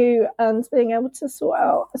knowing you and being able to sort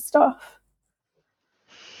out the stuff.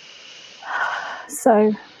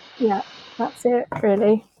 So, yeah, that's it,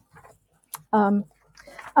 really. And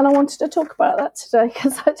I wanted to talk about that today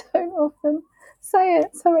because I don't often say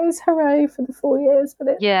it. So it was hooray for the 4 years, but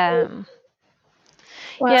it's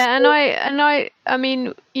and I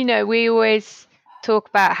mean, you know, we always talk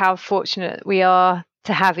about how fortunate we are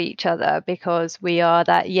to have each other, because we are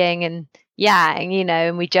that yin and yang, you know,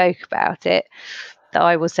 and we joke about it, that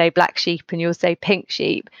I will say black sheep and you'll say pink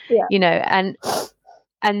sheep, you know, and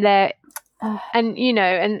there, and you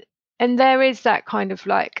know, and there is that kind of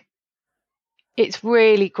like, it's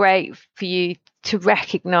really great for you to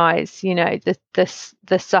recognize, you know,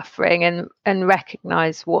 the suffering, and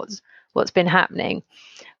recognize what's been happening,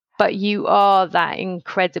 but you are that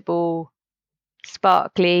incredible,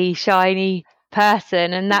 sparkly, shiny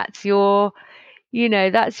person, and that's your, you know,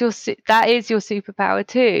 that is your superpower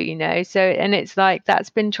too, you know. So, and it's like, that's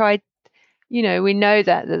been tried, you know, we know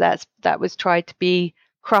that was tried to be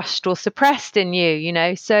crushed or suppressed in you, you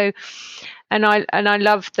know. So, and I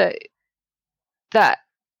love that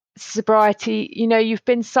sobriety, you know, you've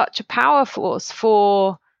been such a power force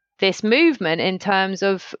for this movement, in terms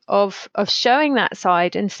of showing that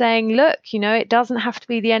side and saying, look, you know, it doesn't have to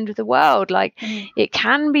be the end of the world. Like, it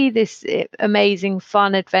can be this amazing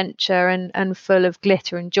fun adventure, and full of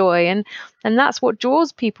glitter and joy, and that's what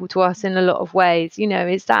draws people to us in a lot of ways, you know,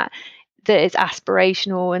 is that it's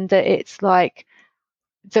aspirational, and that it's like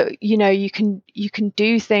that, you know, you can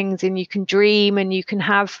do things, and you can dream, and you can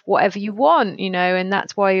have whatever you want, you know. And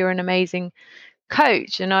that's why you're an amazing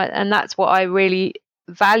coach, and that's what I really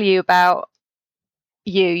value about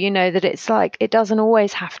you, you know, that it's like, it doesn't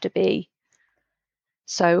always have to be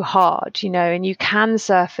so hard, you know, and you can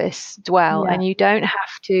surface dwell, and you don't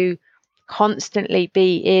have to constantly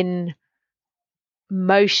be in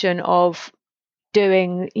motion of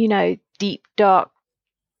doing, you know, deep dark,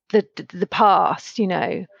 the past, you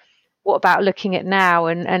know. What about looking at now,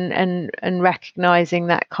 and recognizing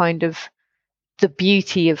that kind of the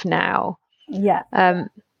beauty of now?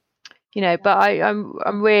 You know, but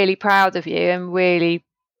I'm really proud of you, and really,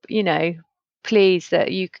 you know, pleased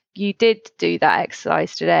that you did do that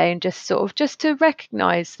exercise today, and just sort of just to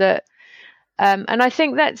recognize that. And I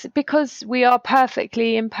think that's because we are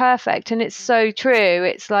perfectly imperfect, and it's so true.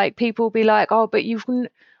 It's like, people be like, oh, but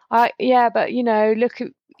yeah, but you know, look at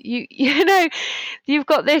you, you know, you've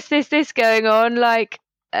got this going on, like,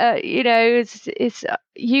 you know, it's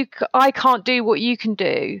I can't do what you can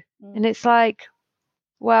do. And it's like,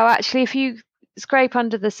 well, actually, if you scrape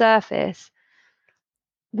under the surface,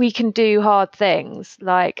 we can do hard things,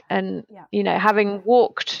 like, and you know, having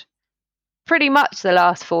walked pretty much the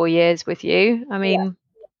last 4 years with you, I mean,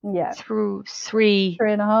 through three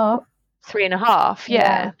and a half, 3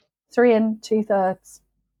 2/3,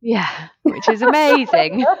 which is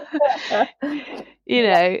amazing. You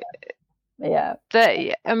know,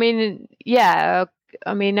 that, I mean,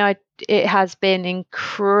 it has been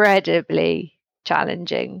incredibly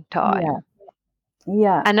challenging time.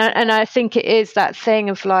 And I think it is that thing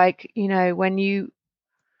of like, you know, when you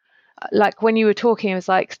were talking, it was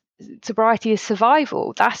like, sobriety is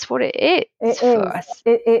survival. That's what it is for us.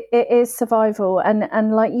 It is survival,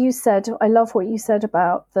 and like you said, I love what you said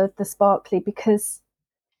about the sparkly, because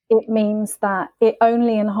it means that it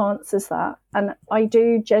only enhances that, and I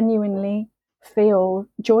do genuinely feel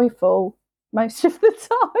joyful most of the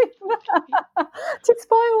time,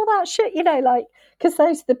 despite all that shit, you know, like, because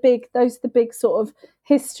those are the big sort of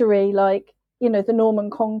history, like, you know, the Norman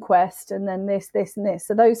conquest, and then this and this.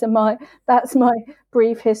 So that's my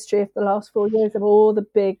brief history of the last 4 years, of all the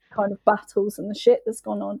big kind of battles and the shit that's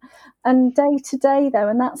gone on. And day to day, though,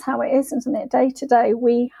 and that's how it is, isn't it? Day to day,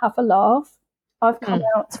 we have a laugh. I've come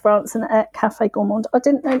out to France and at Café Gourmand. I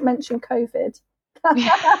didn't mention COVID.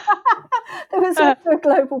 There was also a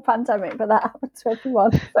global pandemic, but that happened to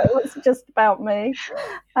everyone, so it was just about me.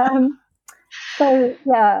 So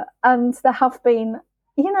yeah, and there have been,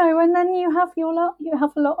 you know, and then you have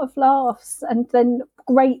a lot of laughs, and then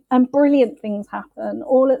great and brilliant things happen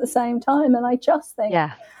all at the same time. And I just think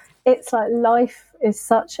it's like, life is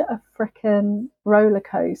such a freaking roller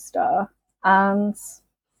coaster, and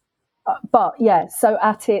but yeah, so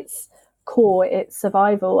at its core, it's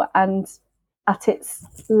survival, and at its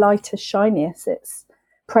lightest, shiniest, it's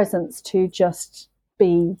presence to just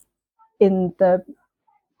be in the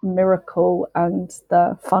miracle and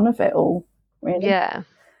the fun of it all, really. Yeah,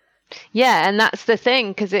 and that's the thing,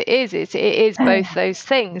 because it is both those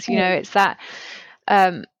things, you know. It's that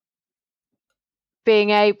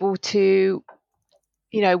being able to,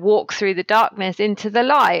 you know, walk through the darkness into the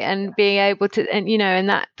light, and being able to, and you know, and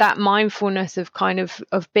that mindfulness of kind of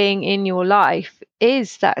being in your life,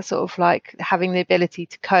 is that sort of like having the ability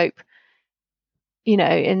to cope, you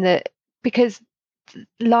know, because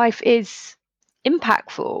life is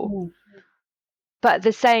impactful, but at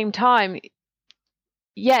the same time,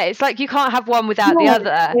 yeah, it's like you can't have one without the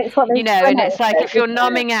other, it's what you know, and it's like if you're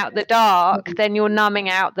numbing out the dark, then you're numbing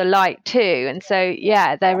out the light too. And so,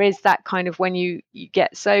 yeah, there is that kind of, when you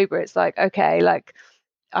get sober, it's like, okay, like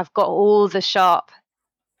I've got all the sharp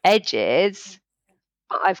edges,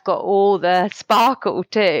 but I've got all the sparkle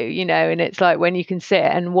too, you know, and it's like when you can sit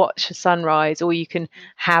and watch a sunrise, or you can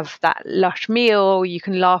have that lush meal, or you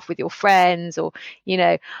can laugh with your friends, or, you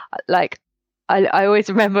know, like I always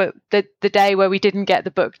remember the day where we didn't get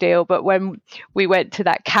the book deal, but when we went to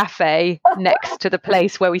that cafe next to the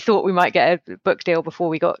place where we thought we might get a book deal before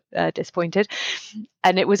we got disappointed,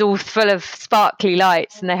 and it was all full of sparkly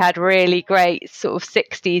lights, and they had really great sort of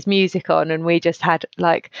 60s music on, and we just had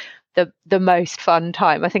like the most fun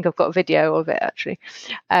time. I think I've got a video of it actually.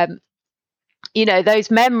 You know, those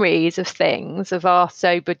memories of things of our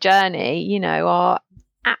sober journey, you know, are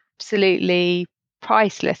absolutely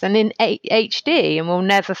priceless and in HD, and we'll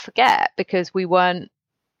never forget, because we were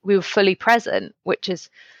fully present, which is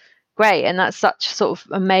great. And that's such sort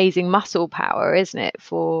of amazing muscle power, isn't it,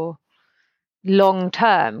 for long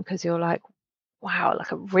term, because you're like, wow,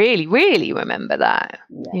 like I really, really remember that.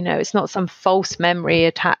 Yeah. You know, it's not some false memory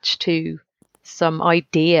attached to some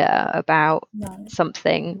idea about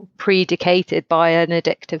something predicated by an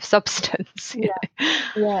addictive substance.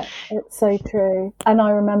 Yeah, it's so true. And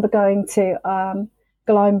I remember going to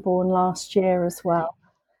Glyndebourne last year as well,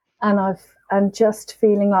 and just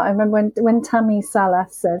feeling like, I remember when Tammy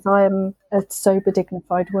Salas says, I am a sober,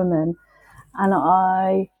 dignified woman, and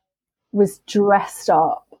I was dressed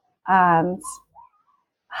up and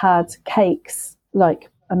had cakes, like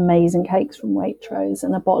amazing cakes from Waitrose,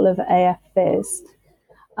 and a bottle of AF Fizz.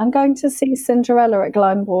 I'm going to see Cinderella at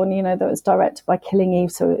Glyndebourne, you know, that was directed by Killing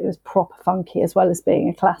Eve, so it was proper funky as well as being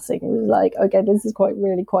a classic. It was like, okay, this is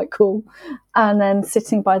really quite cool. And then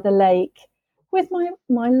sitting by the lake with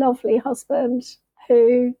my lovely husband,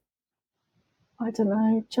 who, I don't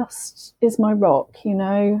know, just is my rock, you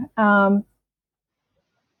know,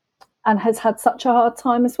 and has had such a hard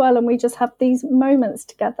time as well. And we just have these moments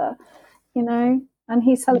together, you know, and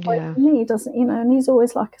he celebrates me, he doesn't, you know, and he's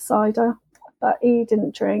always like a cider, but he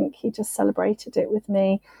didn't drink. He just celebrated it with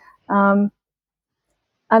me. And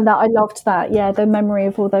that I loved that. Yeah, the memory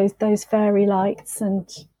of all those fairy lights, and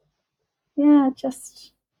yeah,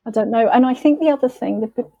 just, I don't know. And I think the other thing,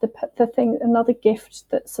 the thing, another gift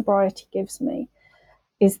that sobriety gives me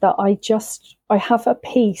is that I have a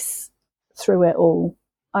peace through it all.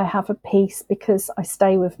 I have a peace because I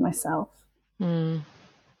stay with myself. And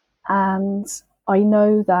I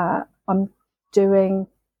know that I'm doing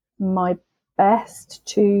my best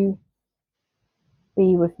to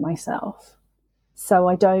be with myself. So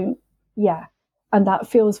I don't, and that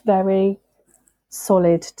feels very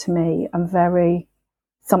solid to me, and very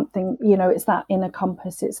something, you know, it's that inner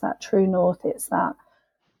compass, it's that true north, it's that,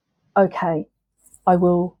 okay, I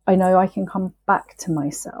know I can come back to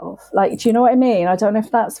myself. Like, do you know what I mean? I don't know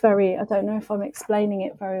if I'm explaining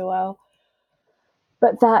it very well,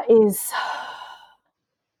 but that is,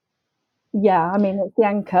 I mean, it's the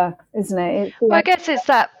anchor, isn't it? I guess it's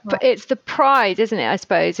that, it's the pride, isn't it? I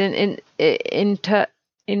suppose in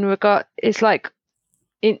regard, it's like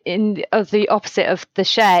in of the opposite of the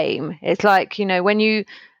shame. It's like, you know, when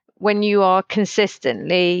you are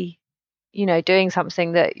consistently, you know, doing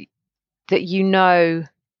something that you know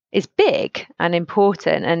is big and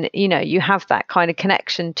important, and you know you have that kind of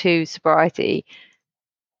connection to sobriety,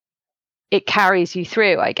 it carries you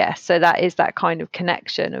through, I guess. So that is that kind of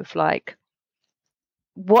connection of like,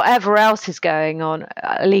 whatever else is going on,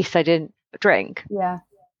 at least I didn't drink.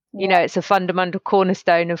 You know, it's a fundamental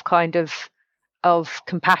cornerstone of kind of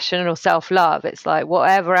compassion or self-love. It's like,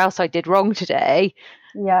 whatever else I did wrong today,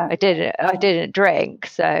 I didn't drink.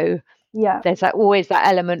 So there's always that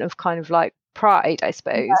element of kind of like pride, I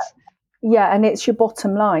suppose. And it's your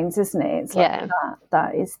bottom lines, isn't it? It's like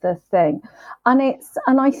that is the thing. And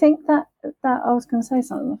I think that I was going to say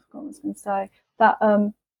something, I forgot what I was going to say,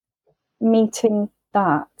 that meeting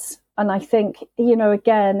that. And I think, you know,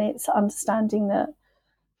 again, it's understanding that,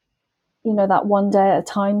 you know, that one day at a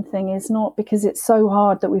time thing is not because it's so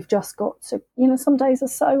hard that we've just got to, you know, some days are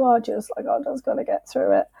so hard, you're just like, oh, I just got to get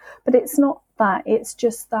through it. But it's not that, it's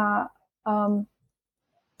just that,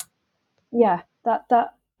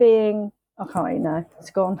 that being, I can't really know, it's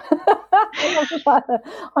gone.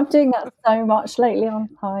 I'm doing that so much lately,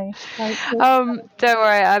 aren't I? Don't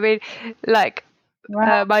worry. I mean, like,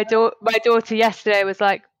 my daughter yesterday was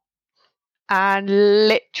like, and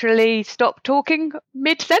literally stopped talking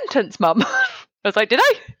mid-sentence, Mum. I was like, did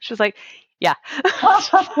I? She was like, yeah.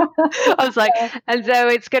 I was like, and so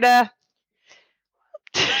it's gonna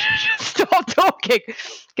just stop talking.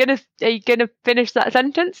 Are you gonna finish that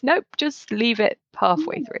sentence? Nope, just leave it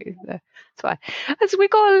halfway through. That's fine. As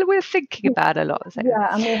we're thinking about a lot. So,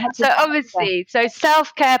 Yeah, and we had so obviously, so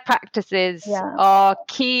self-care practices are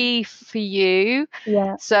key for you.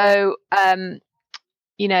 Yeah. So,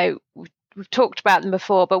 you know, we've talked about them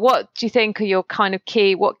before, but what do you think are your kind of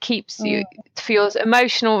key? What keeps you for your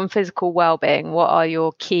emotional and physical well-being? What are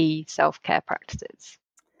your key self-care practices?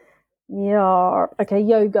 Yeah. Okay.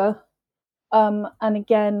 Yoga. And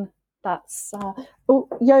again, that's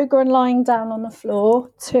yoga and lying down on the floor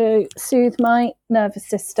to soothe my nervous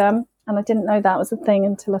system. And I didn't know that was a thing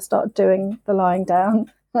until I started doing the lying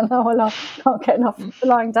down. And now I can't get enough of the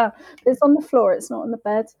lying down. It's on the floor. It's not on the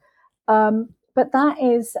bed. But that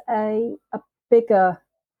is a bigger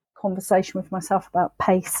conversation with myself about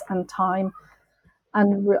pace and time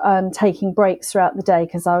and taking breaks throughout the day,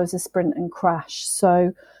 because I was a sprint and crash.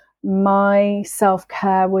 So my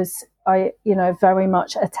self-care was, very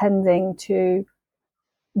much attending to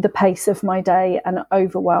the pace of my day and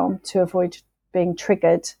overwhelm to avoid being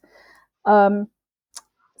triggered.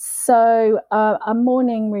 So a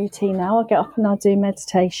morning routine now, I'll get up and I'll do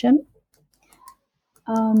meditation.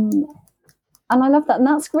 And I love that. And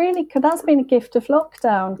that's been a gift of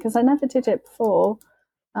lockdown, because I never did it before.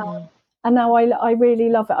 And now I really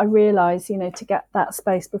love it. I realise, to get that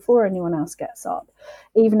space before anyone else gets up,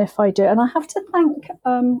 even if I do. And I have to thank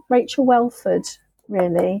Rachel Welford,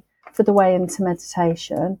 really, for the way into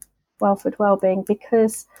meditation, Welford Wellbeing,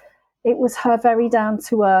 because it was her very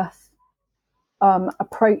down-to-earth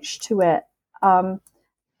approach to it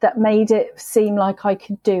that made it seem like I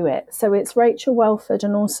could do it. So it's Rachel Welford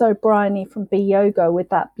and also Bryony from Be Yoga with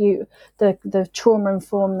that the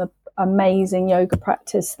trauma-informed, the amazing yoga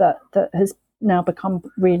practice that has now become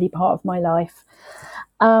really part of my life.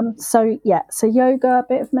 So yoga, a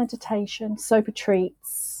bit of meditation, sober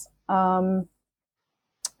treats, my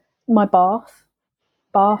bath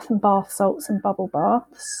and bath salts and bubble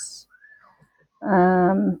baths,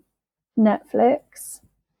 Netflix.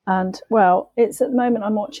 And it's at the moment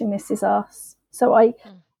I'm watching This Is Us. So I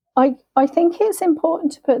think it's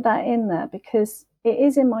important to put that in there, because it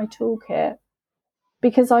is in my toolkit,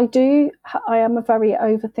 because I am a very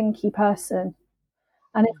overthinky person.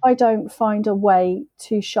 And if I don't find a way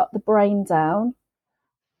to shut the brain down,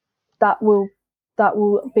 that will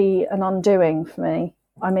be an undoing for me.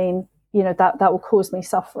 I mean, that will cause me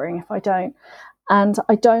suffering if I don't. And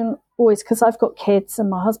I don't always, because I've got kids and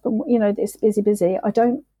my husband, it's busy. I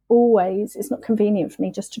don't always, it's not convenient for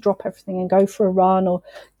me just to drop everything and go for a run or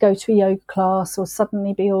go to a yoga class or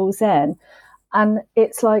suddenly be all zen. And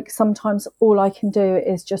it's like sometimes all I can do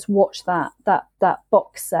is just watch that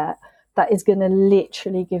box set that is going to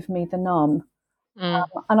literally give me the numb.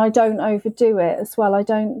 And I don't overdo it as well. I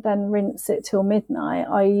don't then rinse it till midnight.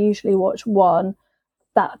 I usually watch one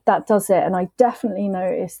that does it, and I definitely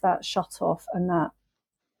notice that shut off and that.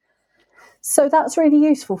 So that's really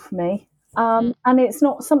useful for me. And it's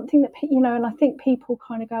not something that, and I think people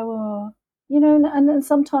kind of go, and then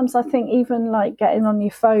sometimes I think even like getting on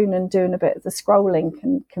your phone and doing a bit of the scrolling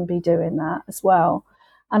can be doing that as well.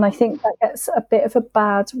 And I think that gets a bit of a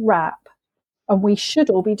bad rap, and we should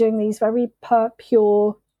all be doing these very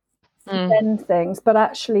pure Zen things, but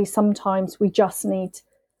actually sometimes we just need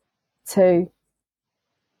to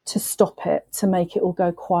stop it, to make it all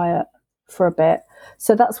go quiet for a bit.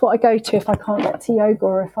 So that's what I go to if I can't get to yoga,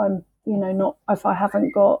 or if I'm if I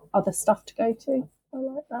haven't got other stuff to go to. I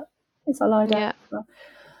like that. I lie down.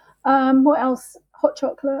 Yeah. What else? Hot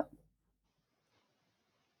chocolate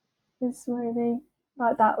is really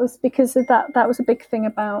like that. Was because of that was a big thing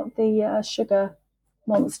about the sugar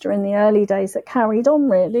monster in the early days that carried on,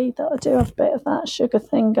 really, that I do have a bit of that sugar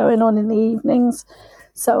thing going on in the evenings.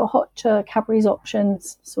 So a hot Cadbury's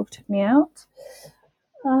options sorted me out.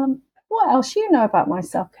 What else about my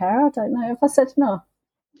self-care? I don't know. Have I said enough?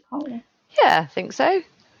 Yeah, I think so.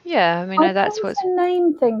 Yeah, I mean, that's what's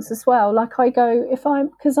name things as well. Like I go,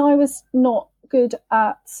 because I was not good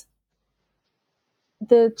at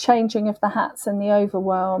the changing of the hats and the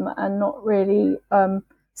overwhelm, and not really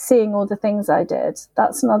seeing all the things I did.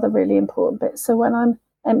 That's another really important bit. So when I'm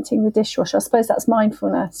emptying the dishwasher, I suppose that's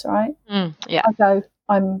mindfulness, right? Yeah. I go,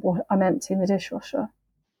 I'm emptying the dishwasher.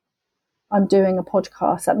 I'm doing a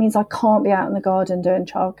podcast. That means I can't be out in the garden doing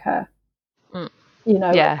childcare.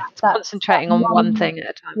 Concentrating on one thing at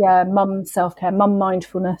a time. Yeah, mum self-care, mum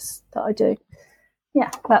mindfulness that I do.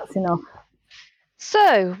 Yeah, that's enough.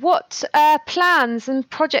 So what plans and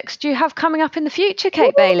projects do you have coming up in the future,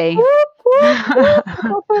 Kate Bailey? We got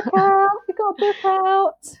a book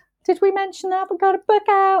out. Did we mention that? We got a book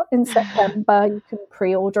out in September. You can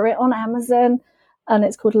pre-order it on Amazon. and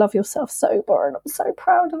it's called Love Yourself Sober, and I'm so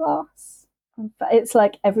proud of us. It's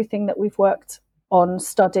like everything that we've worked on,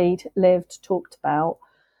 studied, lived, talked about,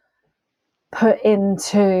 put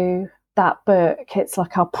into that book. It's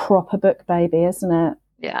like our proper book baby, isn't it?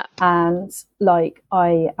 Yeah. And like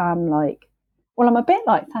I am like, well, I'm a bit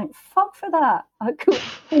like, thank fuck for that.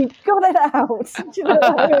 We got it out. Do you know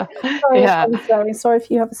what I mean? Sorry, Yeah. I'm swearing. Sorry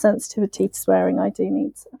if you have a sensitivity to swearing. I do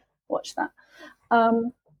need to watch that.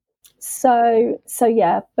 So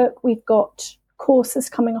yeah, but we've got courses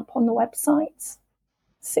coming up on the website.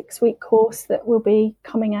 6-week course that will be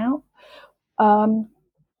coming out.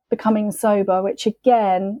 Becoming Sober, which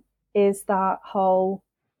again is that whole,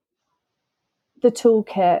 the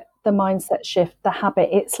toolkit, the mindset shift, the habit.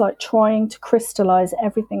 It's like trying to crystallize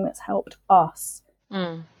everything that's helped us,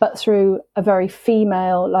 but through a very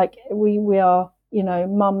female, like we are, you know,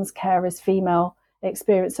 mum's care is female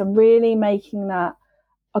experience, and really making that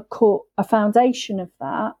a foundation of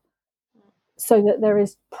that, so that there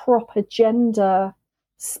is proper gender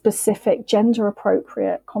specific, gender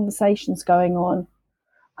appropriate conversations going on.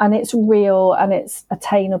 And it's real and it's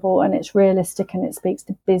attainable and it's realistic and it speaks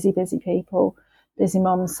to busy people, busy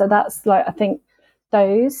mums. So that's like, I think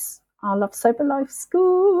those are Love Sober Life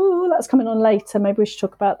School. That's coming on later. Maybe we should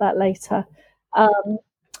talk about that later. And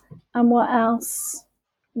what else?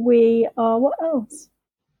 What else?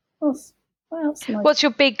 What's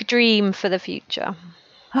your big dream for the future?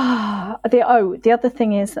 The other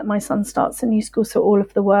thing is that my son starts a new school. So all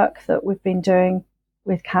of the work that we've been doing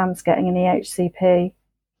with Cam's getting an EHCP,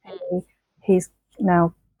 he's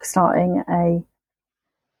now starting a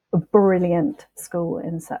brilliant school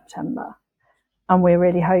in September, and we're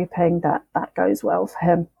really hoping that that goes well for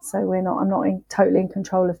him. So I'm not totally in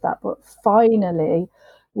control of that, but finally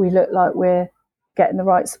we look like we're getting the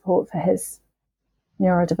right support for his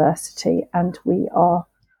neurodiversity, and we are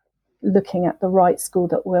looking at the right school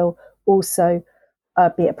that will also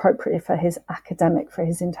be appropriate for his academic, for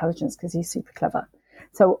his intelligence, because he's super clever.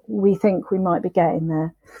 So we think we might be getting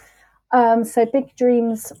there. So big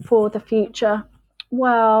dreams for the future.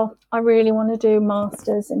 Well, I really want to do a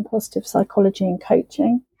master's in positive psychology and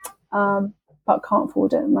coaching, but I can't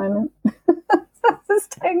afford it at the moment. That's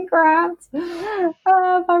 10 grand.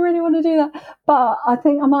 I really want to do that, but I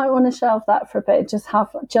think I might want to shelve that for a bit. Just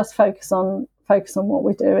focus on what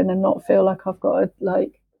we're doing and not feel like I've got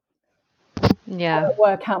to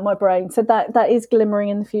work out my brain. So that is glimmering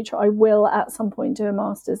in the future. I will at some point do a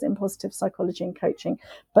master's in positive psychology and coaching,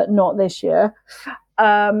 but not this year.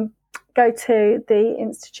 Go to the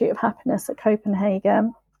Institute of Happiness at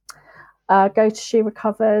Copenhagen. Go to She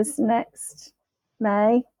Recovers next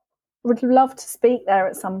May. Would love to speak there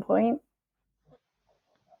at some point.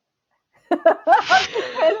 I'm just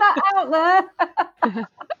putting that out there.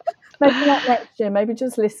 Maybe not next year. Maybe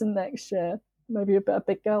just listen next year. Maybe a bit of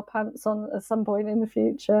big girl pants on at some point in the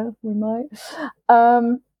future. We might.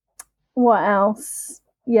 What else?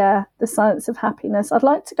 Yeah, the Science of Happiness. I'd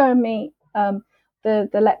like to go and meet the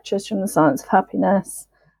lecturers from the Science of Happiness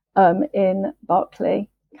in Berkeley,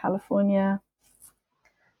 California.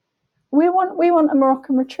 We want a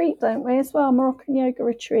Moroccan retreat, don't we, as well? Moroccan yoga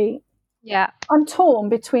retreat. Yeah. I'm torn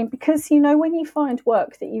between, because, you know, when you find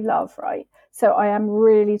work that you love, right? So I am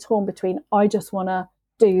really torn between, I just want to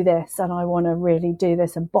do this and I want to really do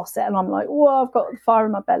this and boss it. And I'm like, whoa, I've got the fire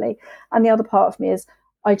in my belly. And the other part of me is,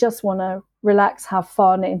 I just want to relax, have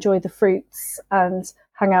fun, enjoy the fruits and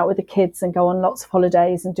hang out with the kids and go on lots of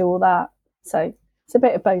holidays and do all that. So it's a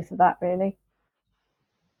bit of both of that, really.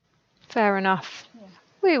 Fair enough. Yeah.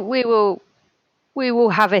 We will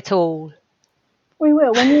have it all. We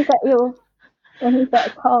will. When you get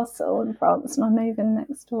a castle in France and I move in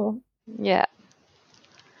next door. Yeah.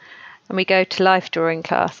 And we go to life drawing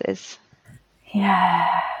classes. Yeah.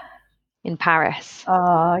 In Paris.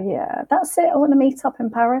 Oh, yeah. That's it. I want to meet up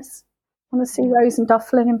in Paris. I want to see Rose and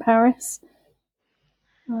Dufflin in Paris.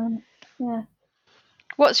 Yeah.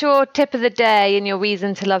 What's your tip of the day and your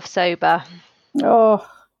reason to love sober? Oh,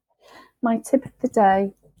 my tip of the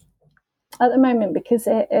day. At the moment, because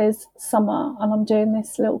it is summer and I'm doing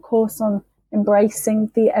this little course on embracing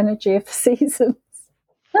the energy of the seasons.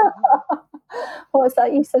 What was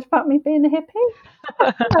that you said about me being a hippie?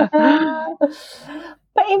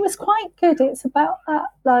 But it was quite good. It's about that,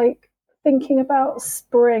 like, thinking about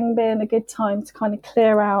spring being a good time to kind of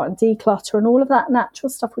clear out and declutter and all of that natural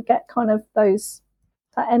stuff. We get kind of that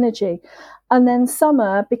energy. And then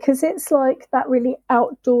summer, because it's like that really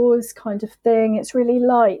outdoors kind of thing, it's really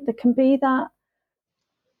light. There can be that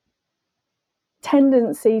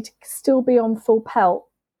tendency to still be on full pelt.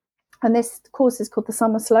 And this course is called the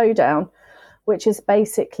Summer Slowdown, which is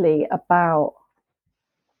basically about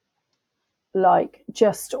like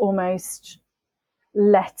just almost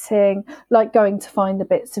letting, like going to find the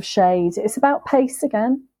bits of shade. It's about pace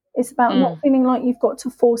again. It's about not feeling like you've got to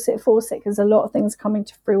force it, because a lot of things coming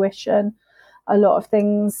to fruition. A lot of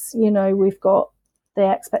things, you know, we've got the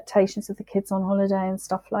expectations of the kids on holiday and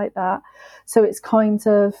stuff like that. So it's kind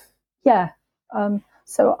of,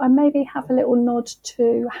 so I maybe have a little nod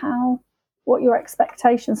to what your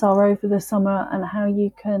expectations are over the summer and how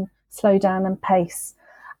you can slow down and pace.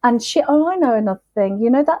 And I know another thing, you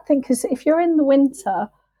know, that thing, because if you're in the winter,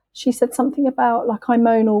 she said something about like I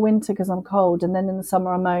moan all winter because I'm cold, and then in the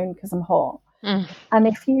summer I moan because I'm hot. And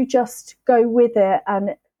if you just go with it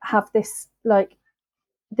and have this, like,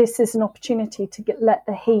 this is an opportunity to let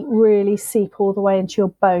the heat really seep all the way into your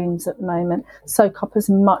bones at the moment, soak up as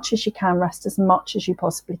much as you can, rest as much as you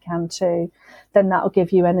possibly can too, then that'll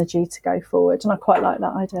give you energy to go forward. And I quite like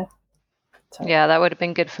that idea. So. Yeah, that would have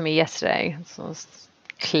been good for me yesterday. So I was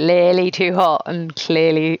clearly too hot and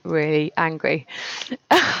clearly really angry.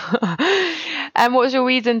 And what was your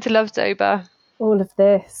reason to love Zoba? All of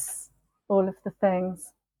this, all of the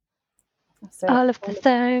things. That's it. All of the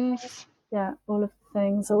things. Yeah, all of the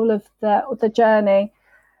things, all of the journey,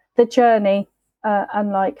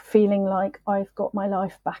 and like feeling like I've got my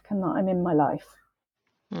life back and that I'm in my life.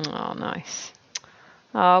 Oh, nice.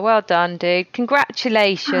 Oh, well done, dude.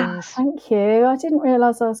 Congratulations. Thank you. I didn't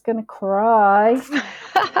realise I was going to cry.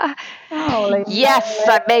 Yes,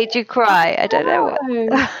 I made you cry. I don't know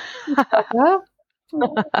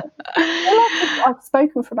what. I've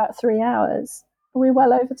spoken for about 3 hours. Are we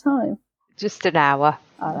well over time? Just an hour.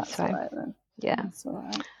 Oh, that's all right then. Yeah. That's all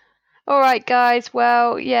right. All right, guys.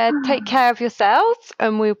 Well, yeah, take care of yourselves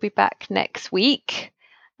and we'll be back next week.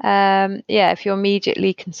 If you're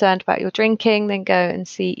immediately concerned about your drinking, then go and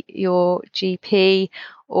see your GP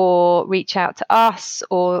or reach out to us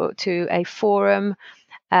or to a forum.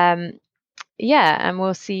 And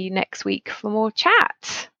we'll see you next week for more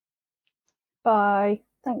chat. Bye.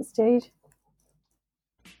 Thanks, dude.